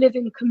kind of live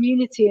in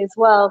community as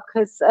well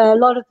because a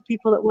lot of the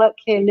people that work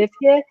here live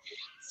here.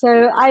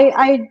 So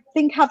I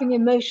think having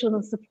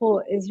emotional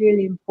support is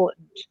really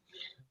important.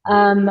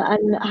 And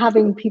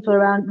having people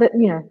around that,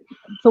 you know,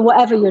 for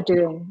whatever you're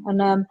doing.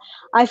 And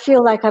I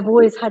feel like I've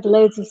always had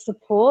loads of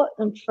support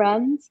and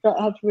friends that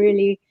have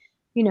really,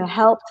 you know,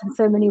 helped in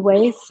so many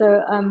ways.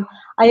 So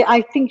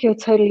I think you're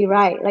totally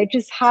right. Like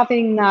just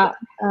having that,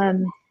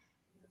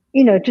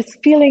 you know,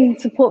 just feeling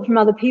support from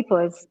other people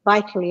is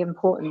vitally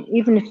important,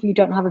 even if you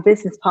don't have a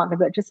business partner,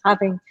 but just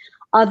having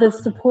other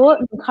support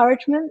and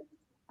encouragement,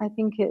 I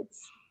think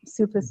it's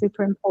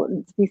super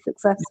important to be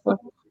successful.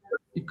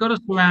 You've got to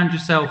surround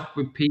yourself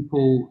with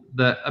people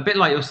that, a bit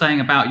like you're saying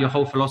about your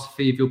whole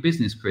philosophy of your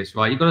business, Chris,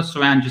 right? You've got to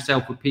surround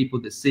yourself with people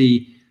that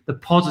see the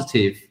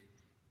positive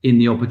in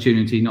the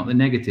opportunity, not the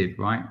negative,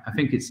 right? I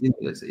think it's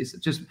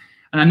just,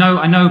 and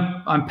I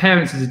know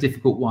parents is a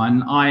difficult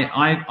one.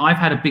 I've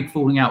had a big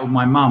falling out with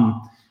my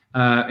mum,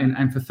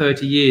 and for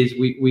 30 years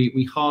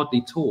we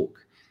hardly talk.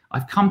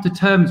 I've come to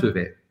terms with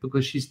it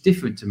because she's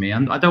different to me,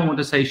 and I don't want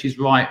to say she's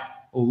right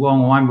or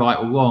wrong, or I'm right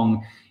or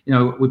wrong. You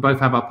know, we both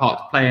have our part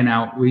to play in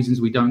our reasons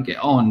we don't get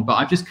on, but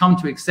I've just come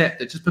to accept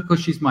that just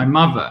because she's my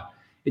mother,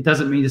 it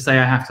doesn't mean to say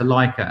I have to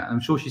like her. I'm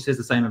sure she says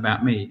the same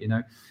about me, you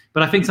know.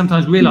 But I think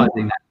sometimes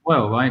realizing that as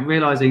well, right?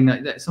 Realizing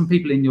that some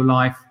people in your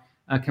life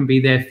can be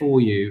there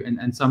for you and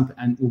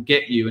will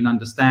get you and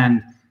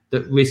understand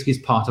that risk is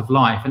part of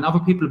life, and other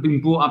people have been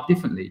brought up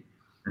differently.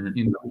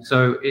 You know,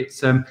 so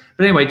it's but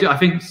anyway, I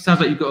think it sounds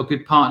like you've got a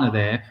good partner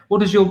there. What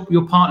does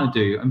your partner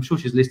do? I'm sure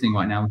she's listening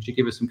right now. Would you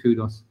give her some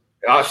kudos?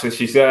 Actually,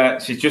 she's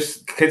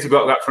just, kids have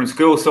got back from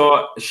school,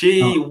 so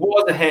she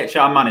was a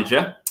HR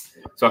manager,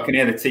 so I can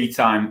hear the tea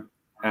time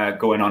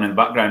going on in the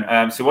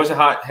background. So was a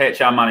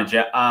HR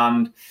manager,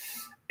 and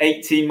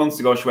 18 months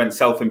ago she went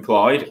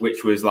self-employed,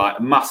 which was like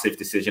a massive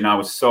decision. I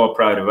was so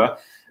proud of her.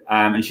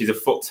 And she's a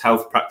foot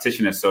health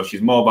practitioner, so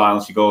she's mobile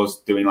and she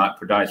goes doing like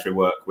podiatry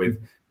work with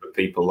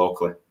people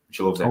locally.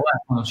 She loves it.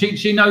 Well,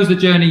 she knows the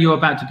journey you're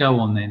about to go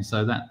on then,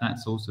 so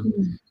that's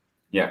awesome.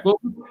 Yeah. Well,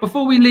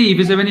 before we leave,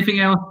 is there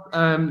anything else?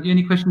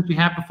 Any questions you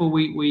have before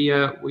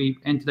we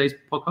end today's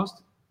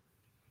podcast?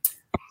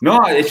 No,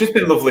 it's just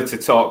been lovely to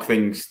talk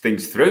things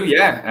through.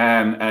 Yeah,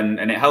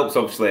 and it helps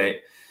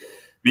obviously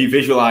me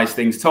visualize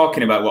things.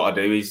 Talking about what I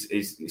do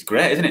is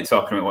great, isn't it?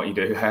 Talking about what you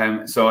do.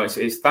 So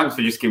it's thanks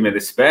for just giving me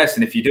the space.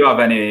 And if you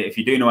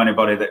do know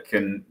anybody that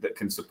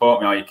can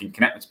support me, or you can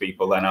connect with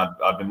people, then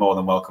I'd be more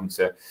than welcome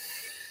to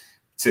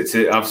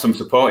have some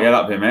support. Yeah,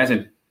 that'd be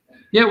amazing.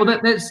 Yeah, well,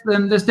 let's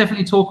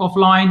definitely talk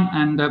offline.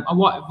 And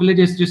what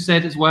Lydia's just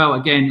said as well,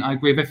 again, I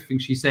agree with everything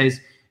she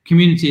says.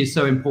 Community is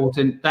so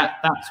important.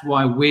 That's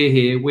why we're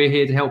here. We're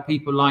here to help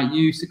people like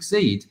you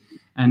succeed.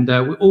 And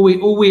all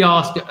we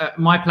ask at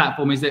my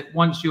platform is that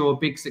once you're a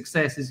big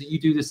success, is that you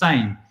do the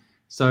same.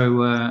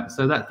 So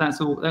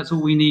that's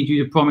all we need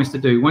you to promise to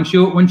do. Once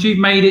you've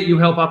made it, you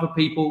help other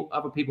people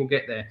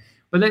get there.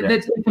 But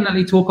let's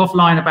definitely talk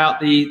offline about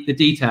the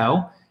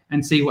detail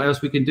and see what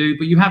else we can do.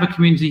 But you have a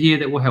community here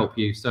that will help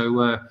you.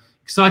 So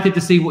excited to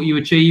see what you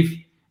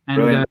achieve.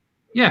 And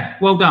yeah,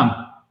 well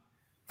done.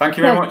 Thank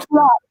you very much.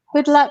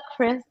 Good luck,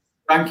 Chris.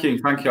 Thank you.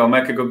 I'll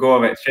make a good go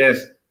of it.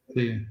 Cheers.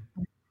 See you.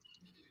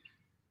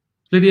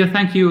 Lydia,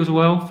 thank you as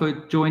well for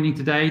joining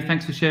today.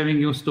 Thanks for sharing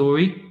your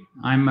story.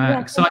 I'm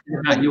excited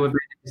about your event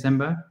in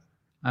December.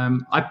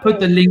 I put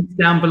the links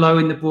down below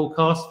in the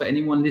broadcast for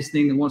anyone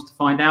listening that wants to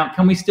find out.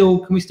 Can we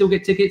still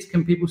get tickets?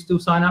 Can people still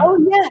sign up? Oh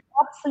yeah,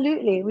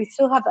 absolutely. We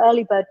still have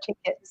early bird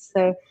tickets.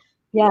 So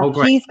yeah, Oh,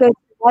 great. please go to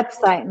the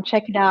website and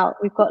check it out.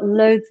 We've got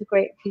loads of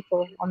great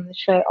people on the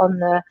show, on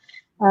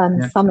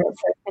the summit. So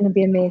it's going to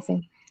be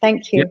amazing.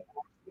 Thank you.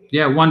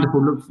 Yeah,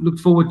 wonderful. Look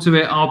forward to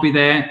it. I'll be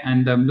there,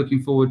 and I'm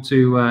looking forward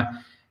to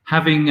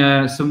having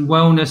some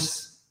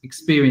wellness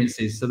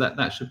experiences. So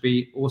that should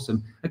be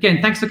awesome.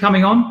 Again, thanks for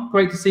coming on.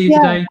 Great to see you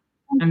today.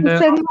 Thank you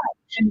so much.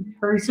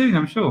 Very soon,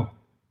 I'm sure.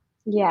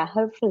 Yeah,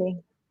 hopefully.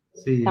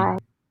 See you. Bye.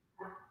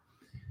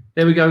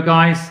 There we go,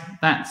 guys.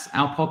 That's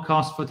our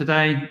podcast for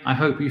today. I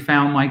hope you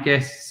found my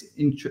guests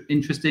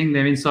interesting,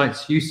 their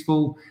insights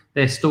useful,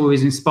 their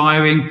stories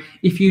inspiring.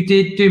 If you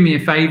did, do me a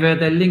favor.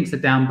 Their links are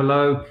down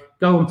below.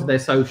 Go onto their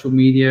social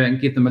media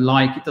and give them a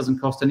like. It doesn't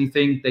cost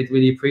anything. They'd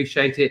really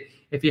appreciate it.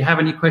 If you have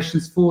any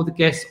questions for the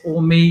guests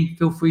or me,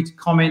 feel free to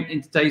comment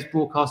in today's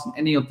broadcast on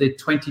any of the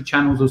 20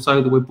 channels or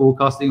so that we're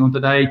broadcasting on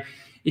today.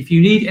 If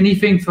you need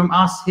anything from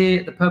us here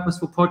at The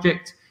Purposeful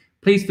Project,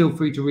 please feel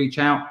free to reach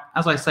out.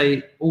 As I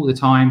say all the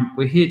time,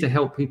 we're here to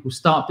help people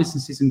start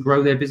businesses and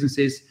grow their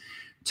businesses.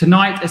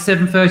 Tonight at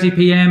 7:30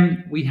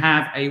 p.m., we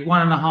have a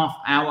 1.5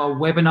 hour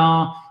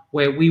webinar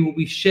where we will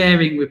be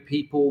sharing with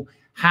people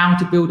how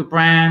to build a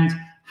brand,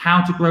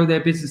 how to grow their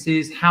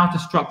businesses, how to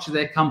structure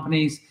their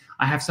companies.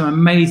 I have some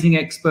amazing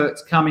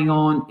experts coming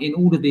on in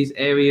all of these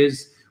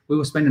areas. We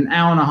will spend an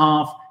hour and a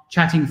half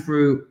chatting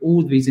through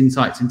all of these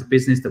insights into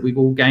business that we've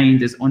all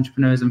gained as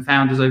entrepreneurs and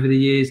founders over the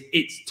years.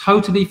 It's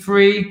totally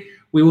free.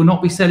 We will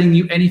not be selling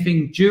you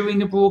anything during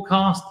the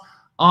broadcast.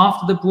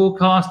 After the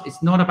broadcast,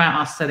 it's not about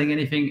us selling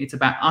anything. It's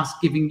about us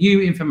giving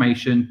you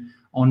information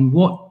on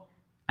what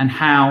and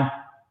how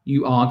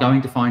you are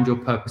going to find your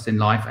purpose in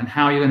life, and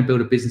how you're going to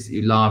build a business that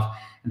you love,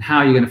 and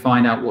how you're going to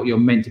find out what you're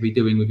meant to be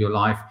doing with your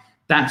life.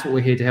 That's what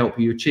we're here to help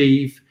you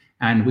achieve.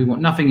 And we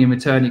want nothing in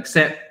return,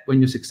 except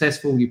when you're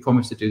successful, you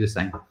promise to do the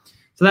same.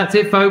 So that's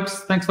it, folks.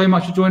 Thanks very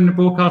much for joining the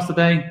broadcast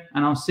today.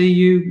 And I'll see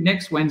you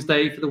next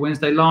Wednesday for the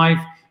Wednesday Live.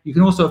 You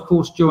can also, of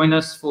course, join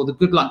us for the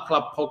Good Luck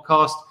Club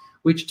podcast,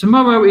 which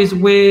tomorrow is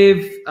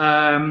with,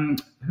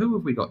 who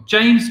have we got?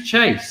 James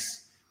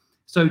Chase.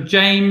 So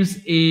James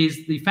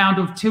is the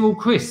founder of Tyrrell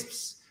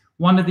Crisps,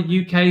 one of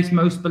the UK's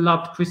most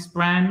beloved crisp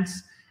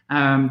brands,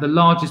 the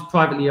largest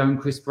privately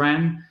owned crisp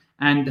brand.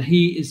 And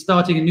he is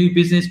starting a new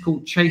business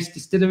called Chase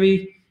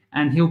Distillery.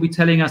 And he'll be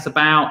telling us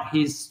about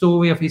his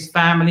story of his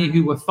family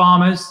who were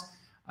farmers,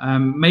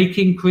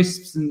 making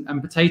crisps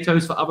and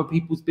potatoes for other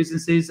people's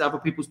businesses, other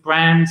people's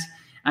brands.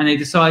 And they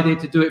decided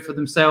to do it for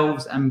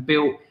themselves and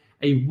built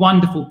a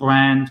wonderful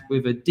brand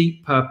with a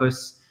deep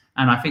purpose.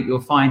 And I think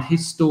you'll find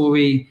his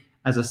story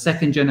as a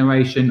second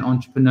generation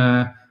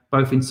entrepreneur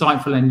both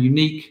insightful and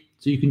unique.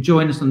 So you can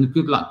join us on the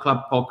Good Luck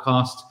Club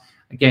podcast.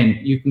 Again,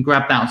 you can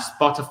grab that on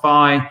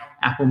Spotify,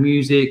 Apple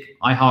Music,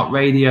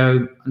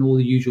 iHeartRadio, and all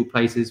the usual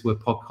places where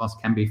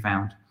podcasts can be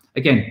found.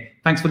 Again,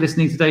 thanks for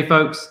listening today,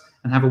 folks,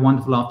 and have a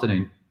wonderful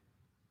afternoon.